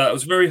enjoyed that. It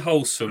was very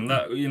wholesome.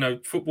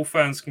 That football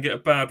fans can get a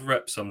bad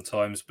rep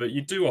sometimes, but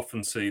you do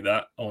often see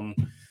that on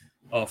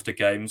after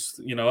games.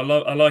 I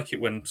like it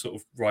when sort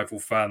of rival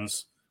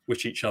fans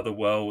wish each other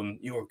well, and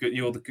you're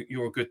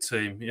a good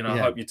team. I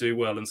hope you do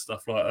well and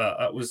stuff like that.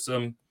 That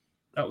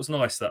was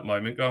nice, that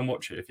moment. Go and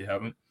watch it if you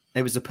haven't.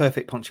 It was a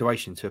perfect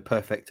punctuation to a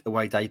perfect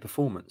away day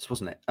performance,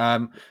 wasn't it?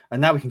 And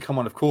now we can come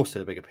on, of course, to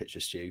the bigger picture,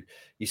 Stu.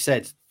 You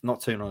said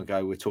not too long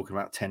ago, we're talking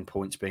about 10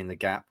 points being the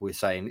gap. We're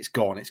saying it's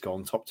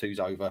gone. Top two's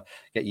over.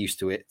 Get used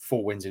to it.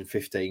 4 wins in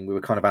 15. We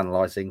were kind of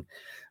analysing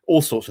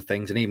all sorts of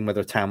things, and even whether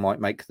a town might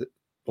make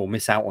or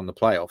miss out on the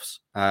playoffs.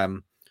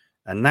 And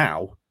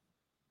now,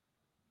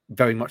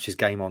 very much is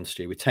game on,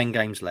 Stu. With 10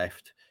 games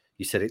left,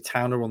 you said it.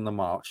 Town are on the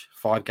march.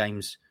 5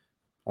 games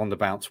on the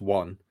bounce,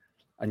 1.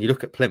 And you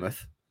look at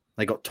Plymouth.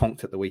 They got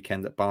tonked at the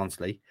weekend at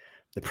Barnsley.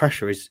 The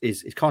pressure is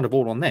kind of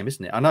all on them,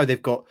 isn't it? I know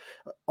they've got,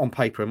 on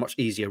paper, a much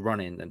easier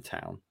run-in than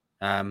Town.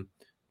 But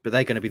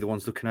they're going to be the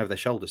ones looking over their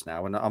shoulders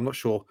now. And I'm not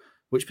sure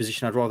which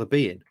position I'd rather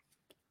be in.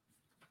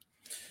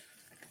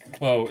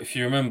 Well, if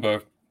you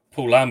remember,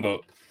 Paul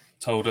Lambert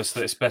told us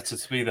that it's better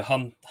to be the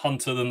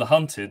hunter than the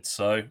hunted.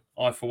 So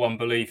I, for one,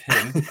 believe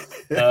him.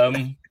 I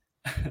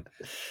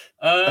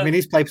mean,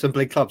 he's played for some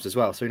big clubs as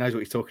well, so he knows what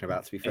he's talking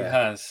about, to be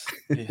fair.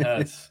 He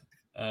has.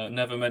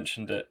 Never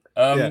mentioned it.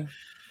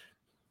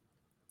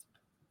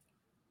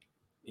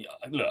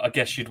 Look, I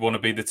guess you'd want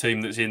to be the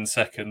team that's in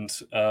second,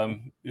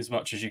 as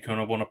much as you kind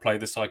of want to play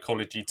the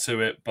psychology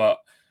to it. But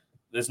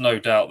there's no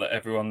doubt that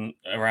everyone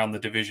around the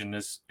division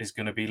is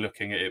going to be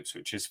looking at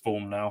Ipswich's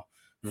form now.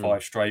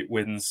 5 straight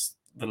wins,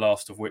 the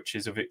last of which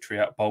is a victory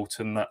at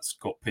Bolton. That's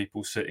got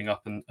people sitting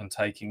up and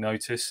taking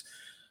notice.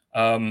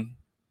 On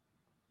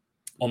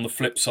the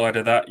flip side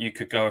of that, you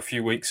could go a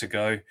few weeks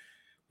ago,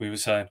 we were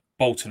saying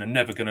Bolton are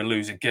never going to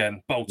lose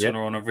again. Bolton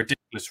are on a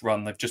ridiculous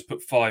run. They've just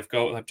put 5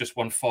 goals. They've just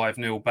won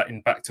 5-0 back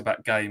in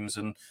back-to-back games.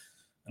 And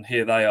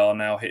here they are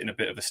now hitting a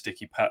bit of a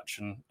sticky patch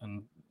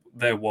and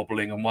they're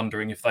wobbling and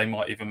wondering if they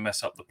might even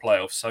mess up the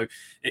playoffs. So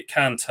it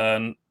can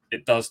turn.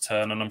 It does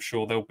turn. And I'm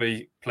sure there'll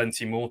be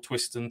plenty more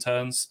twists and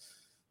turns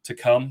to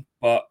come.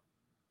 But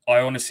I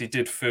honestly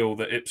did feel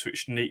that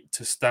Ipswich need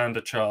to stand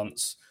a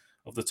chance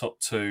of the top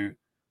 2.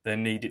 They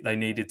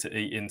needed to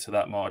eat into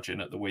that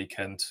margin at the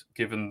weekend,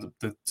 given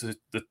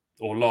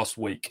or last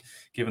week,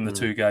 given the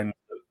 2 games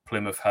that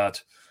Plymouth had.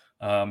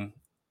 And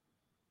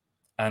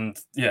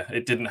yeah,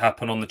 it didn't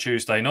happen on the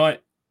Tuesday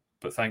night,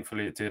 but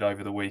thankfully it did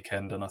over the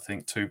weekend. And I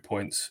think 2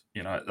 points,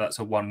 that's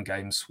a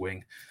 1-game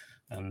swing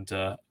and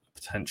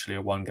potentially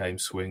a 1-game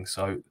swing.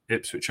 So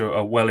Ipswich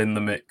are well in the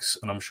mix,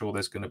 and I'm sure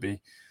there's going to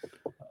be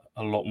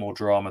a lot more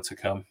drama to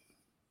come.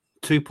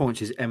 2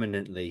 points is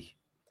eminently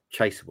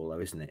chaseable, though,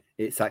 isn't it?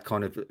 It's that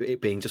kind of it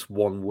being just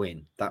 1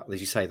 win. That,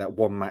 as you say, that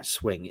 1-match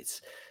swing.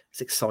 It's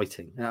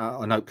exciting.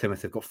 I know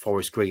Plymouth have got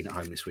Forest Green at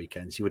home this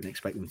weekend, so you wouldn't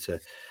expect them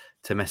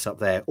to mess up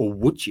there, or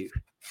would you?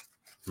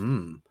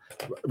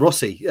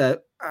 Rossi,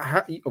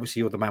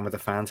 obviously you're the man with the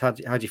fans. How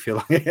do you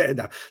feel like?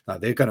 No,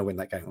 they're going to win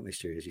that game on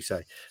this year, as you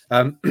say.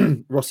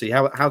 Rossi,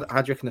 how do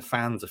you reckon the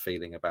fans are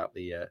feeling about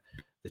the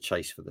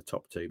chase for the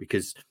top 2?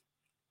 Because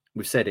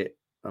we've said it.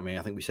 I mean,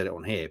 I think we said it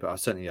on here, but I've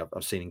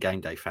seen in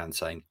game day fans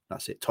saying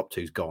that's it, top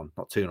 2's gone,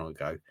 not too long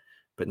ago,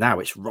 but now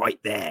it's right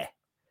there.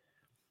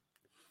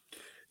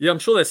 Yeah, I'm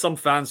sure there's some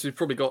fans who've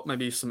probably got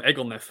maybe some egg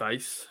on their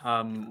face.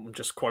 I'm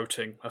just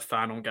quoting a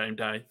fan on game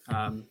day.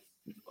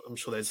 I'm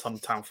sure there's some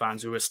Town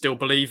fans who are still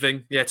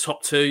believing,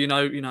 top 2.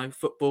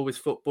 Football is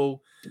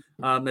football.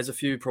 There's a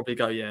few probably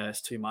go,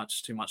 it's too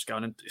much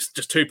going, and it's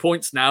just 2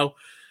 points now.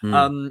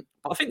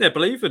 I think they're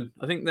believing.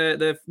 I think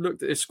they've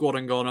looked at this squad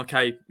and gone,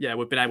 okay,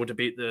 we've been able to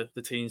beat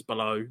the teams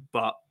below,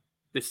 but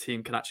this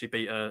team can actually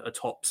beat a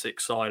top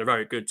 6 side, a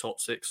very good top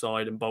 6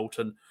 side, in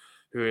Bolton,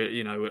 who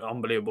are,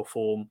 unbelievable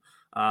form.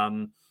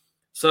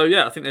 So,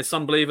 yeah, I think there's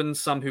some believing,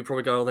 some who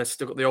probably go, oh, they've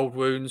still got the old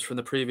wounds from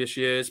the previous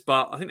years.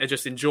 But I think they're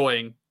just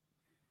enjoying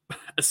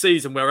a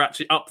season where we're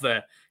actually up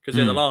there. Because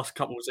the last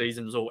couple of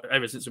seasons, or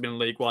ever since we've been in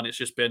League One, it's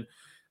just been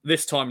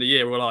this time of the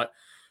year, we're like,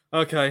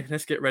 okay,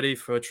 let's get ready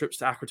for trips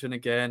to Accrington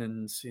again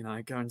and,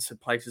 going to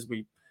places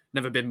we've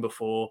never been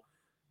before.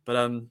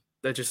 But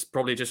they're just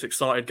probably just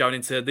excited going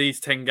into these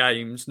 10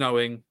 games,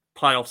 knowing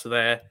playoffs are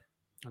there.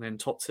 And then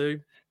top 2,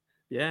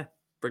 yeah,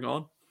 bring it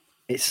on.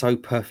 It's so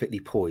perfectly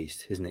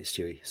poised, isn't it,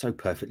 Stewie? So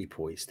perfectly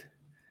poised.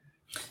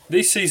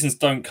 These seasons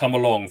don't come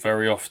along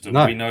very often.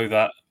 No. We know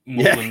that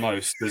more than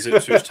most as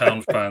Ipswich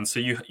Town fans. So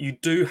you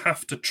do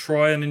have to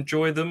try and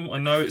enjoy them. I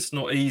know it's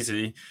not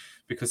easy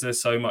because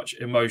there's so much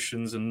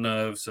emotions and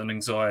nerves and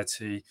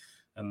anxiety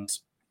and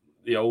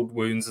the old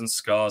wounds and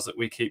scars that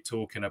we keep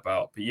talking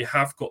about. But you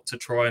have got to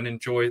try and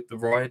enjoy the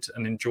ride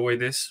and enjoy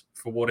this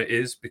for what it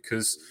is,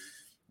 because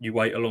you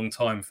wait a long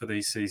time for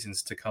these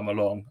seasons to come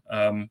along.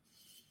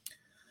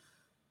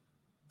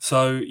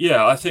 So,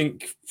 yeah, I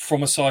think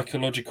from a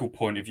psychological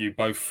point of view,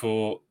 both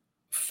for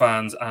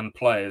fans and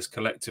players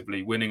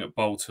collectively, winning at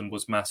Bolton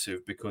was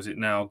massive because it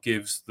now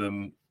gives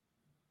them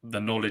the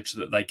knowledge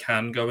that they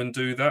can go and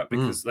do that,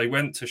 because they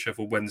went to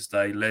Sheffield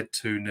Wednesday, led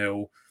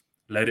 2-0,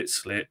 let it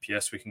slip.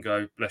 Yes, we can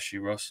go, bless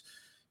you, Ross.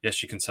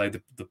 Yes, you can say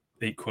the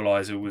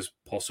equaliser was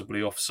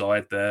possibly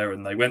offside there.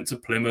 And they went to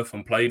Plymouth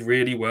and played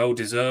really well,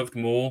 deserved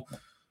more.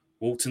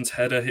 Walton's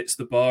header hits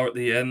the bar at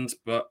the end,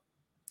 but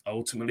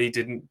ultimately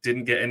didn't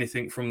get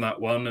anything from that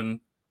one.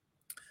 And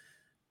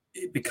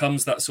it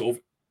becomes that sort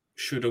of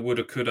shoulda,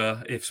 woulda,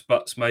 coulda, ifs,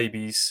 buts,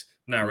 maybes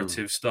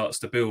narrative starts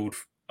to build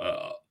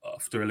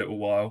after a little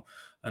while.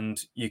 And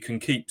you can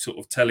keep sort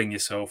of telling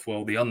yourself,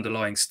 well, the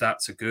underlying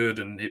stats are good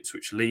and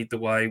Ipswich lead the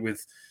way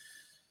with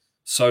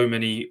so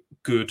many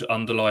good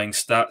underlying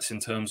stats in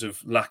terms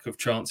of lack of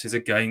chances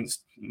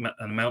against, an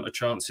amount of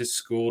chances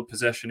scored,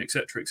 possession,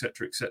 etc.,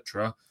 etc.,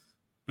 etc.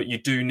 But you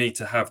do need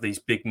to have these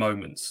big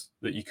moments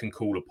that you can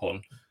call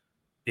upon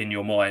in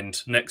your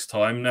mind next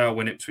time. Now,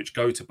 when Ipswich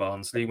go to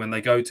Barnsley, when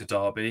they go to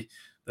Derby,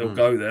 they'll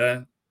go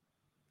there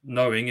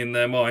knowing in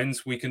their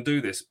minds, we can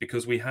do this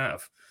because we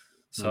have.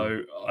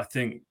 So I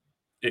think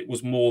it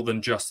was more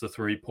than just the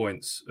 3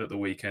 points at the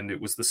weekend.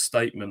 It was the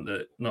statement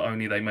that not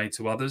only they made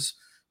to others,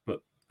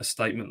 but a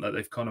statement that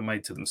they've kind of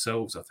made to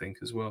themselves, I think,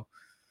 as well.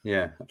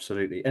 Yeah,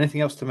 absolutely.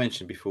 Anything else to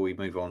mention before we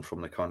move on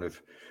from the kind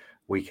of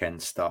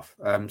weekend stuff?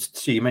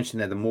 So you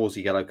mentioned there the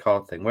Morsey yellow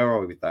card thing. Where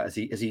are we with that? Has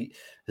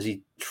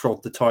he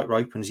trod the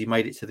tightrope and has he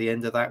made it to the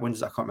end of that? When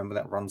does I can't remember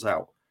that runs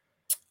out.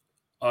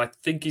 I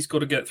think he's got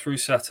to get through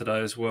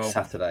Saturday as well.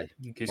 Saturday.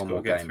 I think he's got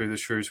to get through the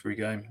Shrewsbury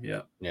game.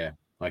 Yeah. Yeah.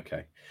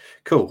 Okay.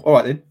 Cool. All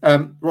right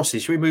then. Rossi,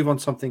 should we move on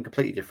to something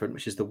completely different,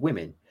 which is the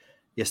women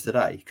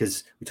yesterday?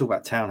 Because we talk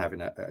about Town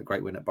having a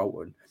great win at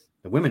Bolton.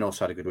 The women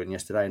also had a good win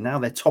yesterday, and now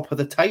they're top of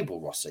the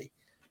table, Rossi.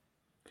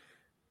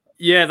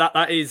 Yeah,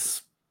 that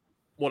is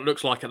what it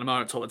looks like at the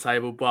moment, top of the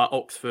table. But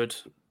Oxford,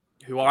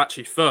 who are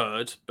actually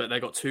third, but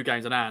they've got 2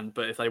 games in hand.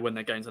 But if they win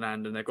their games in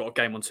hand, and they've got a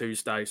game on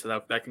Tuesday,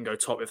 so they can go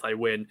top if they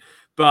win.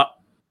 But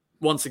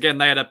once again,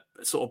 they had a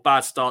sort of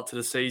bad start to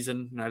the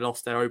season. They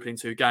lost their opening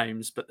 2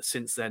 games, but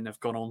since then they've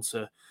gone on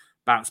to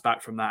bounce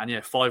back from that. And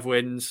yeah, 5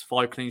 wins,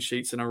 5 clean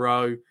sheets in a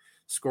row,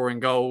 scoring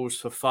goals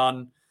for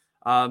fun.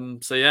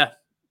 So yeah,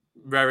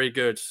 very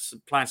good.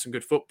 Playing some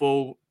good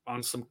football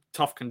on some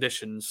tough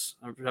conditions,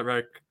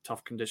 very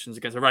tough conditions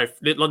against a very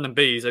London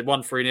Bees. They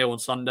won 3-0 on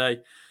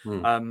Sunday,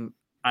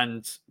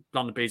 and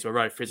London Bees were a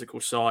very physical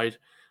side.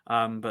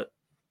 But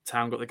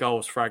Town got the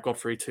goals. Freya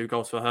Godfrey, 2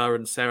 goals for her,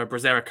 and Sarah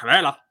Brazera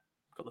Carrera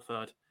got the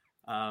 3rd.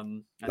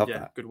 And Love yeah,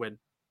 that. good win.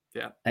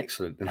 Yeah,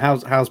 excellent. And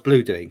how's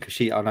Blue doing? Because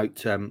I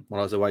note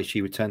while I was away,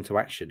 she returned to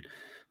action,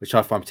 which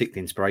I find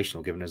particularly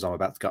inspirational, given as I'm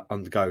about to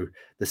undergo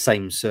the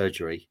same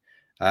surgery.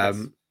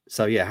 Yes.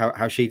 So yeah,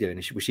 how's she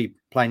doing? Was she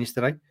playing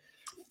yesterday?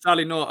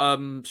 Sadly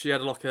not. She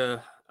had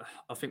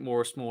I think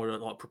more a smaller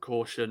like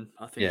precaution.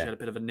 I think she had a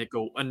bit of a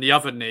niggle on the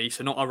other knee,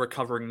 so not a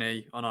recovering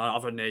knee on her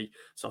other knee.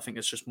 So I think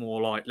it's just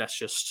more like, let's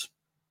just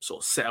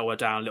sort of settle her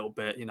down a little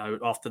bit.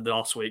 After the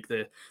last week,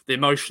 the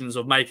emotions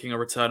of making a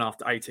return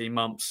after 18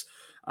 months,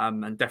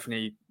 and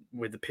definitely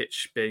with the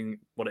pitch being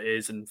what it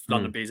is, and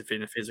London Bees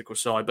being a physical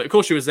side. But of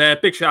course, she was there.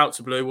 Big shout out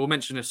to Blue. We'll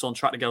mention this on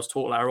Track the Girls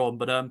Talk later on.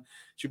 But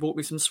she bought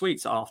me some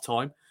sweets at half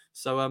time.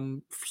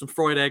 So some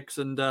fried eggs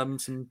and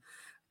some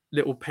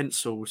little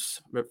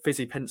pencils,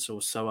 fizzy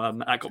pencils. So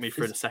that got me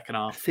through the second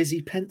half.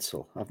 Fizzy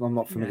pencil? I'm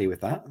not familiar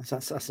with that.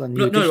 That's a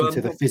new addition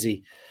to the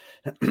fizzy.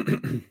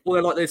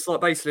 Well, it's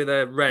like basically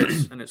they're red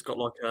and it's got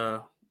like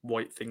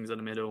white things in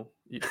the middle.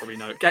 You probably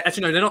know.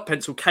 Actually, no, they're not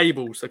pencil,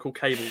 cables. They're called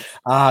cables.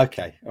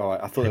 Okay. All right.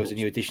 I thought there was a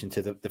new addition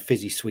to the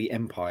fizzy sweet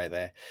empire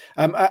there.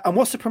 And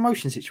what's the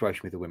promotion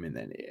situation with the women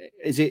then?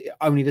 Is it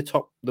only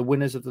the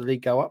winners of the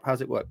league go up? How's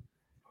it work?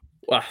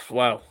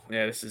 Well,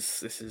 yeah, this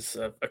is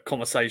a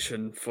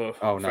conversation for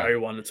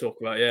everyone to talk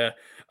about. Yeah.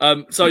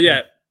 So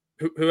yeah,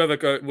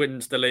 whoever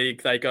wins the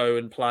league, they go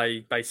and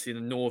play basically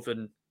the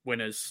northern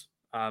winners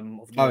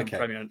of the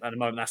Premier. At the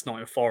moment, that's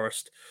Nottingham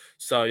Forest.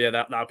 So yeah,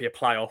 that would be a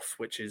playoff,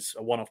 which is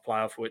a one-off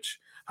playoff, which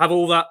have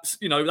all that.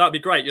 That'd be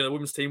great. The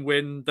women's team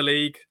win the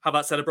league, have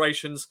that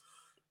celebrations.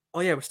 Oh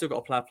yeah, we've still got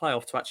to play a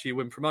playoff to actually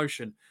win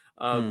promotion.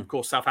 Of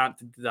course,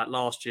 Southampton did that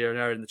last year, and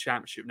they're in the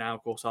Championship now.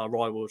 Of course, our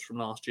rivals from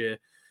last year.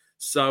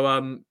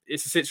 So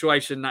it's a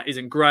situation that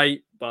isn't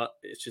great, but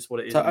it's just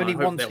what it is. So only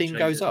one team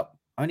goes up.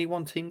 Only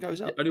one team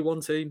goes up. Yeah, only one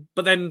team.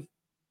 But then,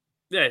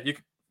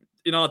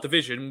 in our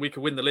division, we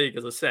could win the league,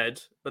 as I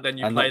said. But then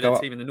you play the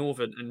team in the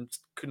Northern and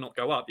could not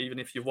go up, even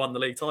if you've won the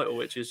league title,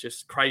 which is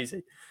just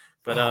crazy.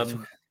 But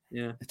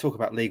they talk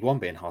about League One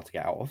being hard to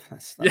get out of.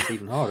 That's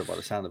even harder by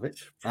the sound of it.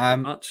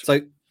 So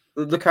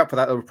look out for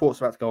that. The report's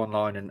about to go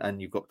online,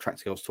 and you've got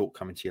Tractor Girls Talk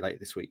coming to you later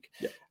this week.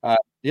 Yeah.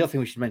 The other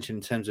thing we should mention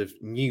in terms of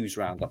news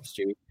roundup,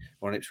 Stu,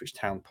 on Ipswich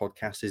Town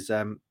podcast is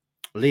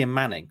Liam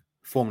Manning,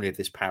 formerly of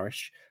this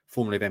parish,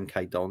 formerly of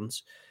MK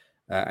Dons,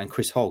 and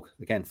Chris Hogg,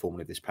 again,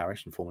 formerly of this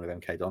parish and formerly of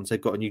MK Dons. They've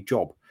got a new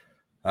job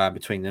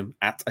between them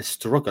at a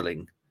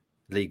struggling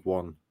League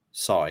One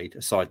side,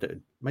 a side that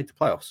had made the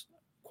playoffs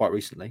quite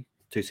recently,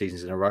 2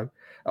 seasons in a row.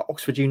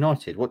 Oxford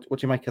United, what do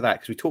you make of that?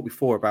 Because we talked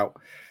before about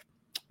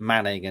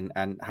Manning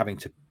and having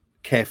to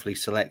carefully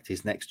select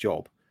his next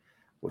job.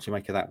 What do you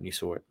make of that when you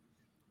saw it?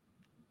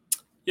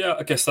 Yeah,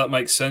 I guess that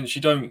makes sense.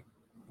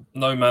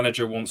 No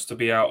manager wants to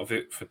be out of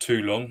it for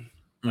too long.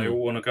 They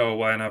all want to go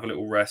away and have a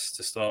little rest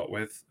to start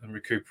with and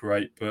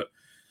recuperate. But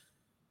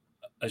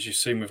as you've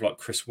seen with like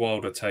Chris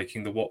Wilder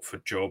taking the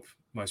Watford job,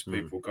 most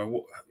people go,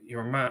 "What?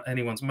 You're mad?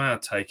 Anyone's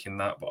mad taking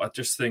that." But I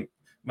just think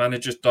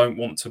managers don't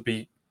want to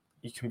be.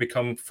 You can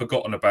become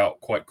forgotten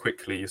about quite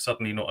quickly. You're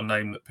suddenly not a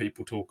name that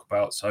people talk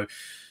about. So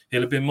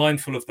he'll have been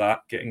mindful of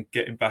that,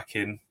 getting back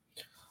in.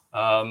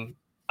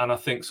 And I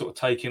think sort of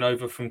taking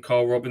over from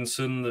Carl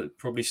Robinson, that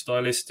probably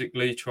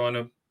stylistically trying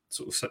to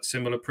sort of set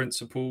similar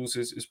principles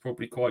is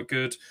probably quite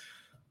good.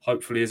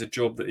 Hopefully is a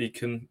job that he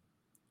can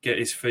get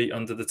his feet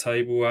under the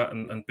table at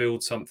and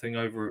build something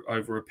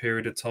over a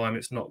period of time.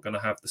 It's not going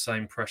to have the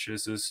same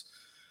pressures as,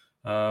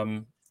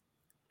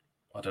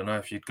 I don't know,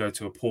 if you'd go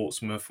to a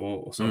Portsmouth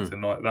or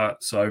something like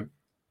that. So,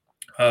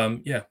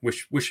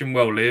 wish him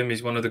well, Liam.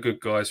 He's one of the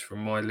good guys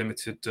from my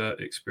limited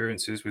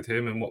experiences with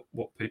him and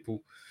what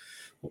people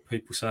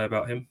say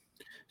about him.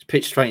 It's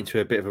pitched straight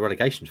into a bit of a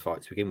relegation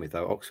fight to begin with,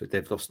 though. Oxford,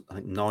 they've lost, I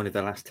think, 9 of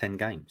their last 10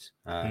 games.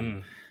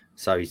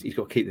 So he's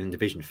got to keep them in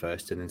division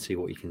first and then see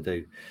what he can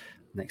do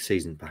next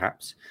season,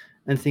 perhaps.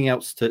 Anything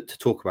else to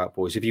talk about,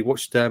 boys? Have you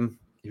watched anything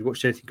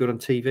good on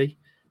TV?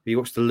 Have you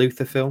watched the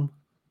Luther film?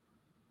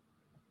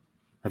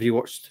 Have you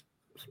watched?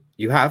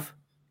 You have?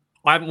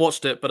 I haven't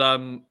watched it, but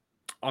I'm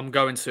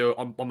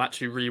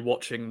actually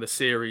re-watching the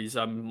series.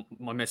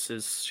 My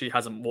missus, she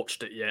hasn't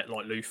watched it yet,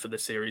 like Luther, the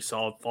series,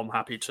 so I'm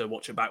happy to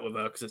watch it back with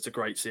her because it's a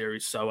great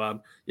series. So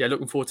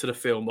looking forward to the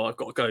film, but I've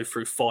got to go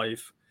through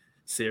 5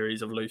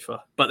 series of Luther.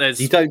 But there's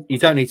you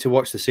don't need to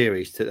watch the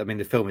series.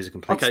 The film is a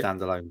complete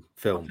standalone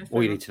film. Okay,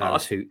 all you need to know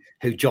is who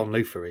John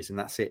Luther is, and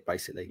that's it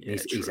basically. Yeah,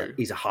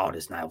 he's a hard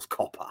as nails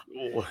copper.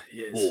 He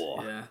is.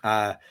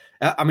 Yeah.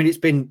 I mean, it's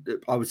been,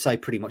 I would say,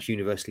 pretty much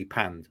universally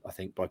panned, I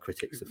think, by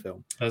critics. The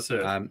film. That's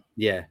it. And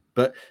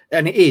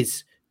it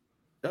is.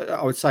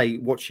 I would say,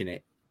 watching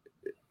it,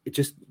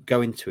 just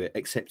go into it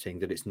accepting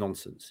that it's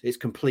nonsense. It's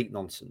complete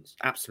nonsense,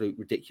 absolute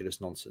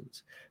ridiculous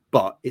nonsense.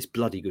 But it's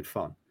bloody good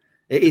fun.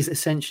 It is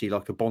essentially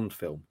like a Bond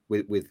film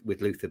with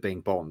Luther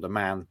being Bond, a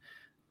man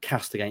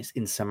cast against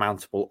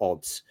insurmountable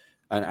odds.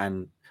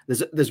 And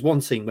there's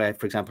one scene where,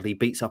 for example, he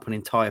beats up an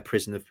entire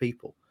prison of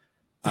people,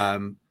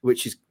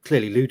 which is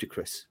clearly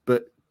ludicrous,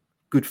 but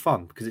good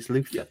fun because it's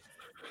Luther.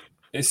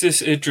 Is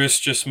this Idris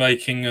just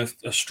making a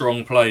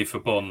strong play for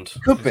Bond?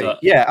 Could be,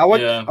 yeah. I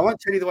won't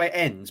tell you the way it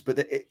ends, but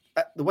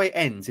the way it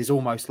ends is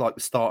almost like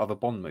the start of a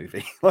Bond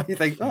movie. Like you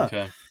think,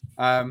 okay.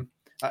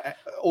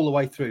 All the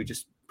way through,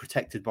 just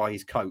protected by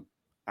his coat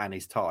and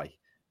his tie,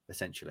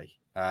 essentially.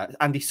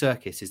 Andy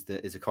Serkis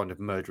is a kind of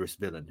murderous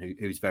villain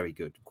who's very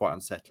good, quite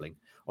unsettling.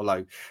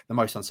 Although the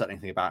most unsettling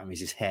thing about him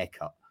is his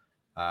haircut.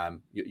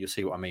 You'll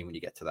see what I mean when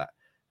you get to that.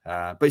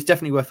 But it's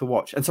definitely worth a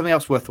watch. And something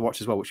else worth a watch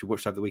as well, which we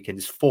watched over the weekend,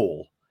 is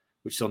Fall,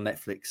 which is on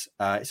Netflix.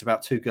 It's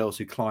about 2 girls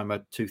who climb a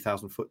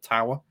 2,000-foot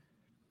tower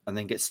and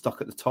then get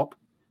stuck at the top.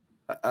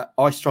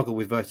 I struggle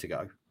with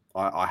vertigo.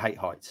 I hate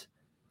heights.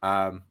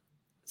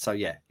 So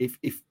yeah,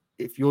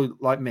 if you're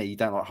like me, you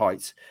don't like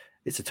heights,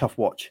 it's a tough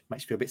watch.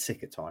 Makes you feel a bit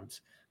sick at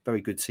times. Very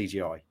good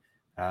CGI.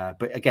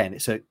 But again,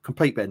 it's a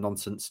complete bit of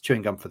nonsense.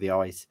 Chewing gum for the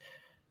eyes.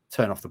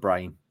 Turn off the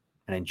brain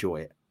and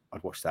enjoy it.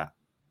 I'd watch that.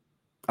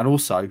 And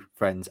also,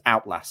 friends,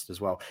 Outlast as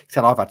well.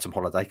 Tell I've had some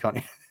holiday, can't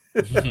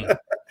you?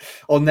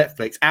 On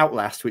Netflix,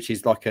 Outlast, which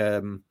is like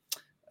a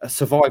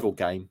survival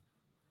game.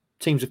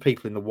 Teams of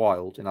people in the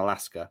wild in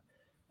Alaska.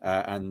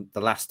 And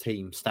the last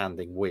team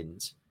standing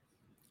wins.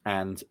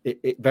 And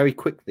it very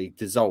quickly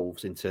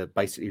dissolves into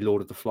basically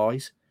Lord of the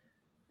Flies.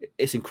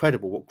 It's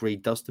incredible what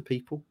greed does to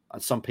people,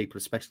 and some people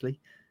especially,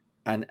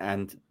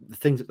 and the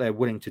things that they're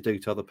willing to do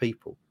to other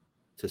people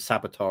to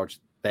sabotage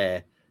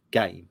their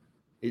game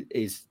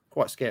is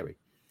quite scary.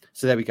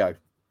 So there we go.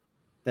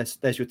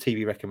 there's your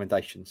TV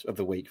recommendations of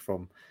the week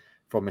from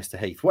Mr.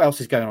 Heath. What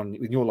else is going on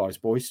in your lives,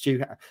 boys?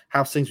 Stu,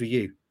 how's things with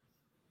you?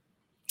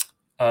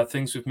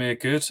 Things with me are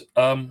good.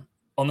 On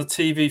the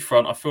TV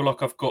front, I feel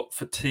like I've got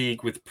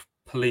fatigue with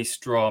police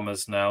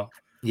dramas now.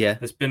 Yeah,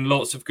 there's been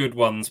lots of good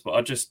ones, but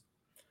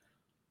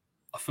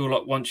I feel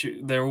like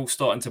they're all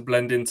starting to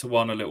blend into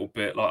one a little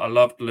bit. Like I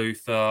loved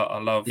Luther. I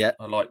liked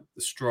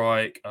The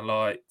Strike. I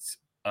liked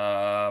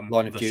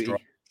Line of Duty.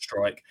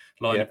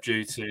 Line of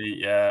Duty.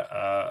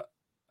 Yeah,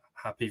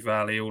 Happy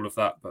Valley, all of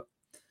that. But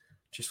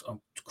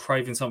I'm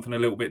craving something a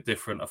little bit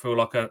different. I feel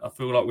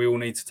like we all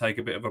need to take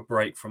a bit of a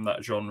break from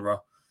that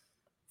genre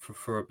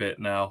for a bit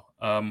now.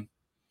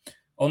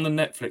 On the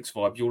Netflix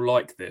vibe, you'll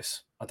like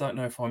this. I don't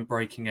know if I'm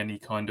breaking any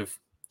kind of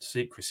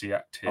secrecy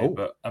act here,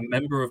 but a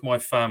member of my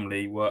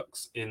family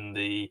works in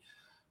the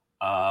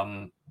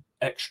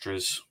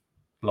extras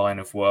line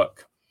of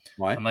work,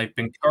 right? And they've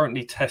been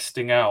currently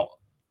testing out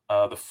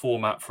the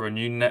format for a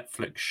new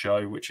Netflix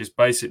show, which is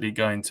basically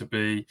going to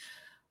be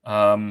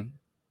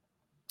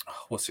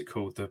what's it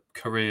called? The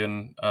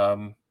Korean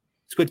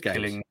Squid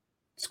Games.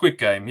 Squid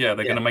Game, yeah,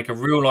 they're going to make a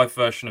real life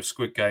version of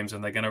Squid Games,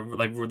 and they're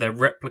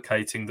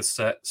replicating the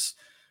sets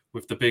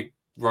with the big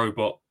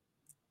robot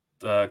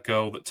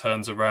girl that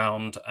turns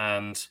around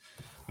and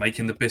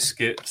making the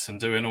biscuits and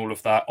doing all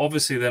of that.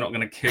 Obviously, they're not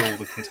going to kill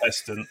the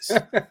contestants,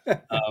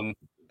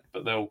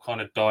 but they'll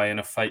kind of die in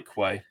a fake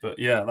way. But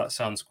yeah, that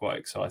sounds quite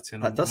exciting.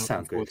 That does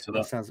sound good.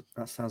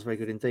 That sounds very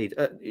good indeed.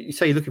 You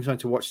say you're looking for something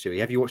to watch, Stewie.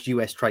 Have you watched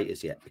US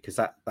Traitors yet? Because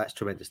that's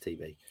tremendous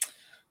TV.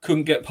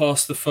 Couldn't get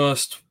past the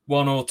first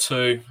one or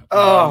two.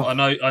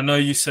 I know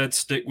you said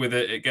stick with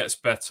it. It gets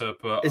better,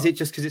 but is it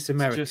just because it's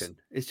American?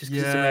 It's just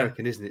because it's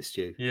American, isn't it,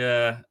 Stu?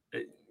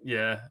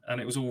 Yeah,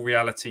 and it was all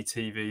reality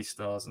TV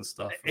stars and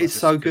stuff. It's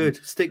so good.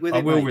 Stick with it.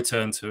 I will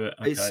return to it.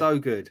 Okay. It's so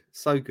good,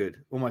 so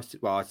good. Almost,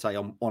 well, I'd say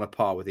I'm on a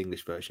par with the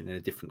English version in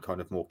a different kind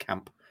of more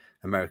camp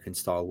American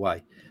style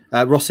way.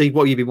 Rossi,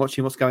 what have you been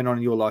watching? What's going on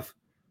in your life?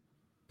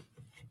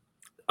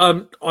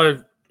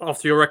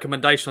 After your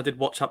recommendation, I did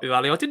watch Happy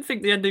Valley. I didn't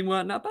think the ending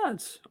weren't that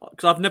bad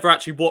because I've never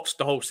actually watched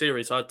the whole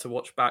series. I had to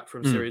watch back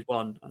from series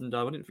one, and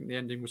I didn't think the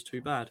ending was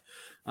too bad.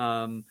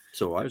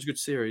 It's all right. It was a good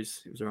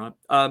series. It was all right.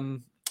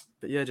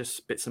 But yeah,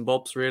 just bits and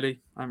bobs,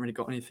 really. I haven't really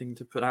got anything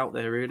to put out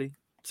there, really,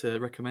 to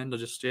recommend. I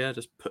just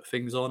put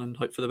things on and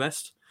hope for the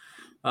best.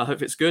 I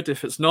hope it's good.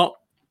 If it's not,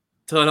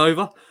 turn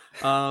over.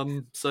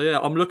 So yeah,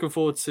 I'm looking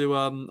forward to.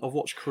 I've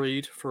watched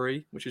Creed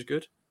 3, which is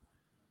good.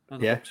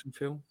 And yeah.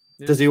 Film.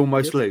 Yeah. Does he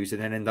almost lose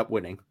and then end up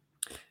winning?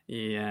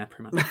 Yeah,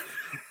 pretty much.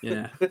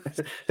 Yeah.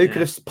 Who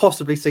could have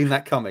possibly seen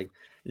that coming?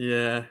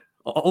 Yeah.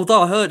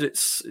 Although I heard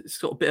it's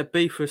got a bit of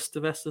beef with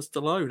Sylvester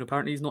Stallone.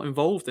 Apparently he's not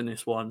involved in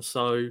this one.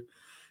 So,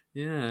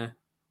 yeah.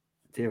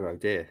 Dear, oh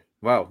dear.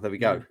 Well, there we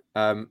go.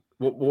 Yeah.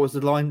 What was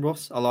the line,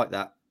 Ross? I like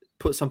that.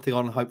 Put something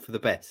on and hope for the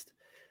best.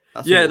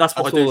 That's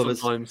what I do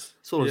sometimes.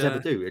 That's all of us ever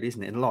do, really,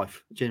 isn't it? In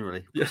life,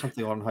 generally. Put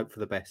something on and hope for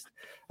the best.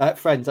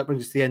 Friends, that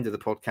brings us to the end of the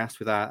podcast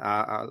with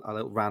our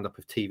little roundup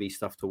of TV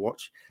stuff to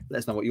watch. Let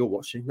us know what you're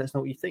watching. Let us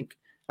know what you think.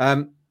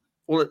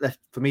 All that left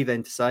for me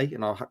then to say,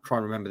 and I'll try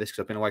and remember this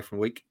because I've been away for a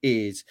week,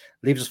 is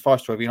leave us a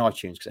 5-star review on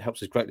iTunes because it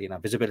helps us greatly in our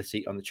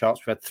visibility on the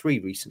charts. We've had 3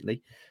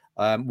 recently.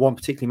 One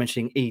particularly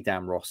mentioning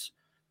Edam, Ross.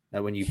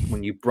 When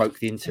you broke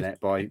the internet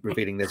by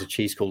revealing there's a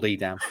cheese called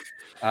Edam.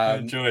 I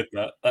enjoyed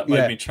that. That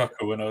made me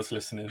chuckle when I was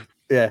listening.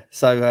 Yeah,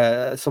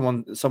 so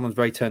someone's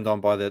very turned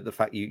on by the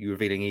fact you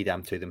revealing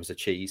Edam to them as a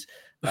cheese.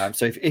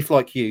 So if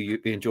like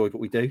you enjoyed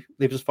what we do,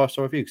 leave us a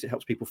 5-star review because it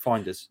helps people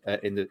find us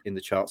in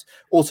the charts.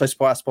 Also,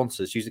 support our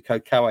sponsors. Use the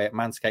code COWAY at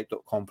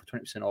manscaped.com for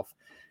 20% off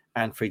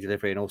and free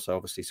delivery, and also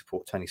obviously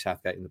support Tony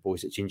Southgate and the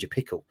boys at Ginger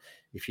Pickle.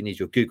 If you need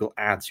your Google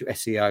ads, your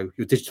SEO,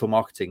 your digital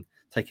marketing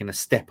taking a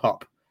step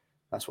up,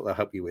 that's what they'll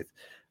help you with.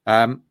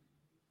 And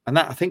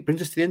that, I think,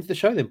 brings us to the end of the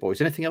show then,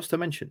 boys. Anything else to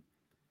mention?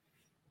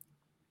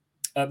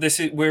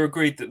 We're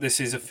agreed that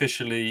this is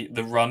officially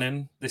the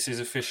run-in. This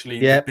is officially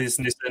the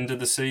business end of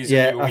the season.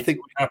 Yeah, I think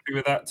we're happy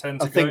with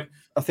that.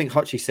 I think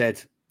Hutchie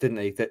said, didn't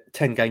he, that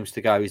 10 games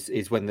to go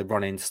is when the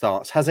run-in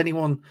starts. Has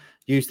anyone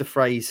used the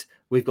phrase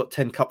 "we've got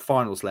 10 cup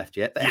finals left"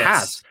 yet?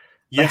 Yes,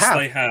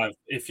 they have.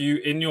 If you,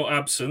 in your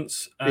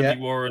absence, Andy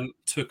Warren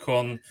took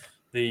on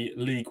the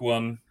League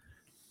One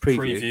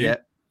preview.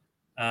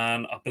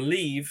 And I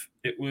believe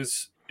it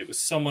was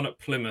someone at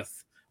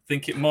Plymouth. I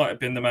think it might have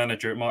been the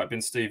manager. It might have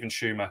been Stephen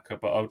Schumacher,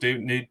 but I do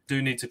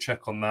need to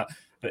check on that.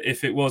 But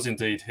if it was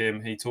indeed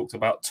him, he talked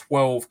about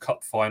 12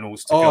 cup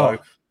finals to go,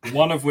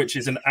 one of which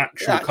is an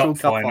actual cup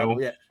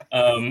final.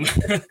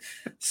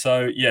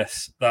 So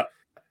yes, that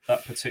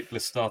particular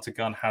starter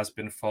gun has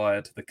been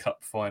fired. The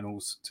cup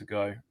finals to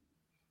go.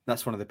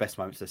 That's one of the best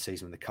moments of the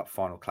season when the cup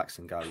final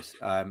klaxon goes.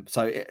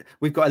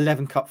 We've got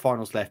 11 cup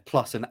finals left,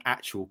 plus an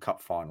actual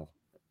cup final.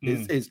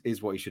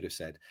 Is what you should have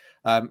said.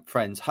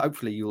 Friends,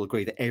 hopefully you'll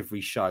agree that every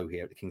show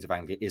here at the Kings of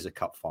Anglia is a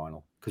cup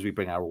final because we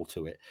bring our all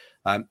to it.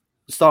 The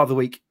start of the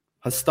week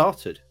has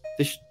started.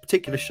 This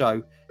particular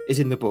show is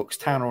in the books.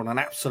 Town are on an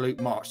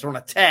absolute march. They're on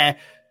a tear.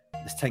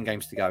 There's 10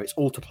 games to go. It's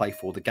all to play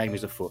for. The game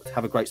is afoot.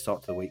 Have a great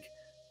start to the week.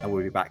 and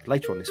we'll be back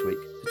later on this week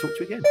to talk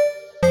to you again.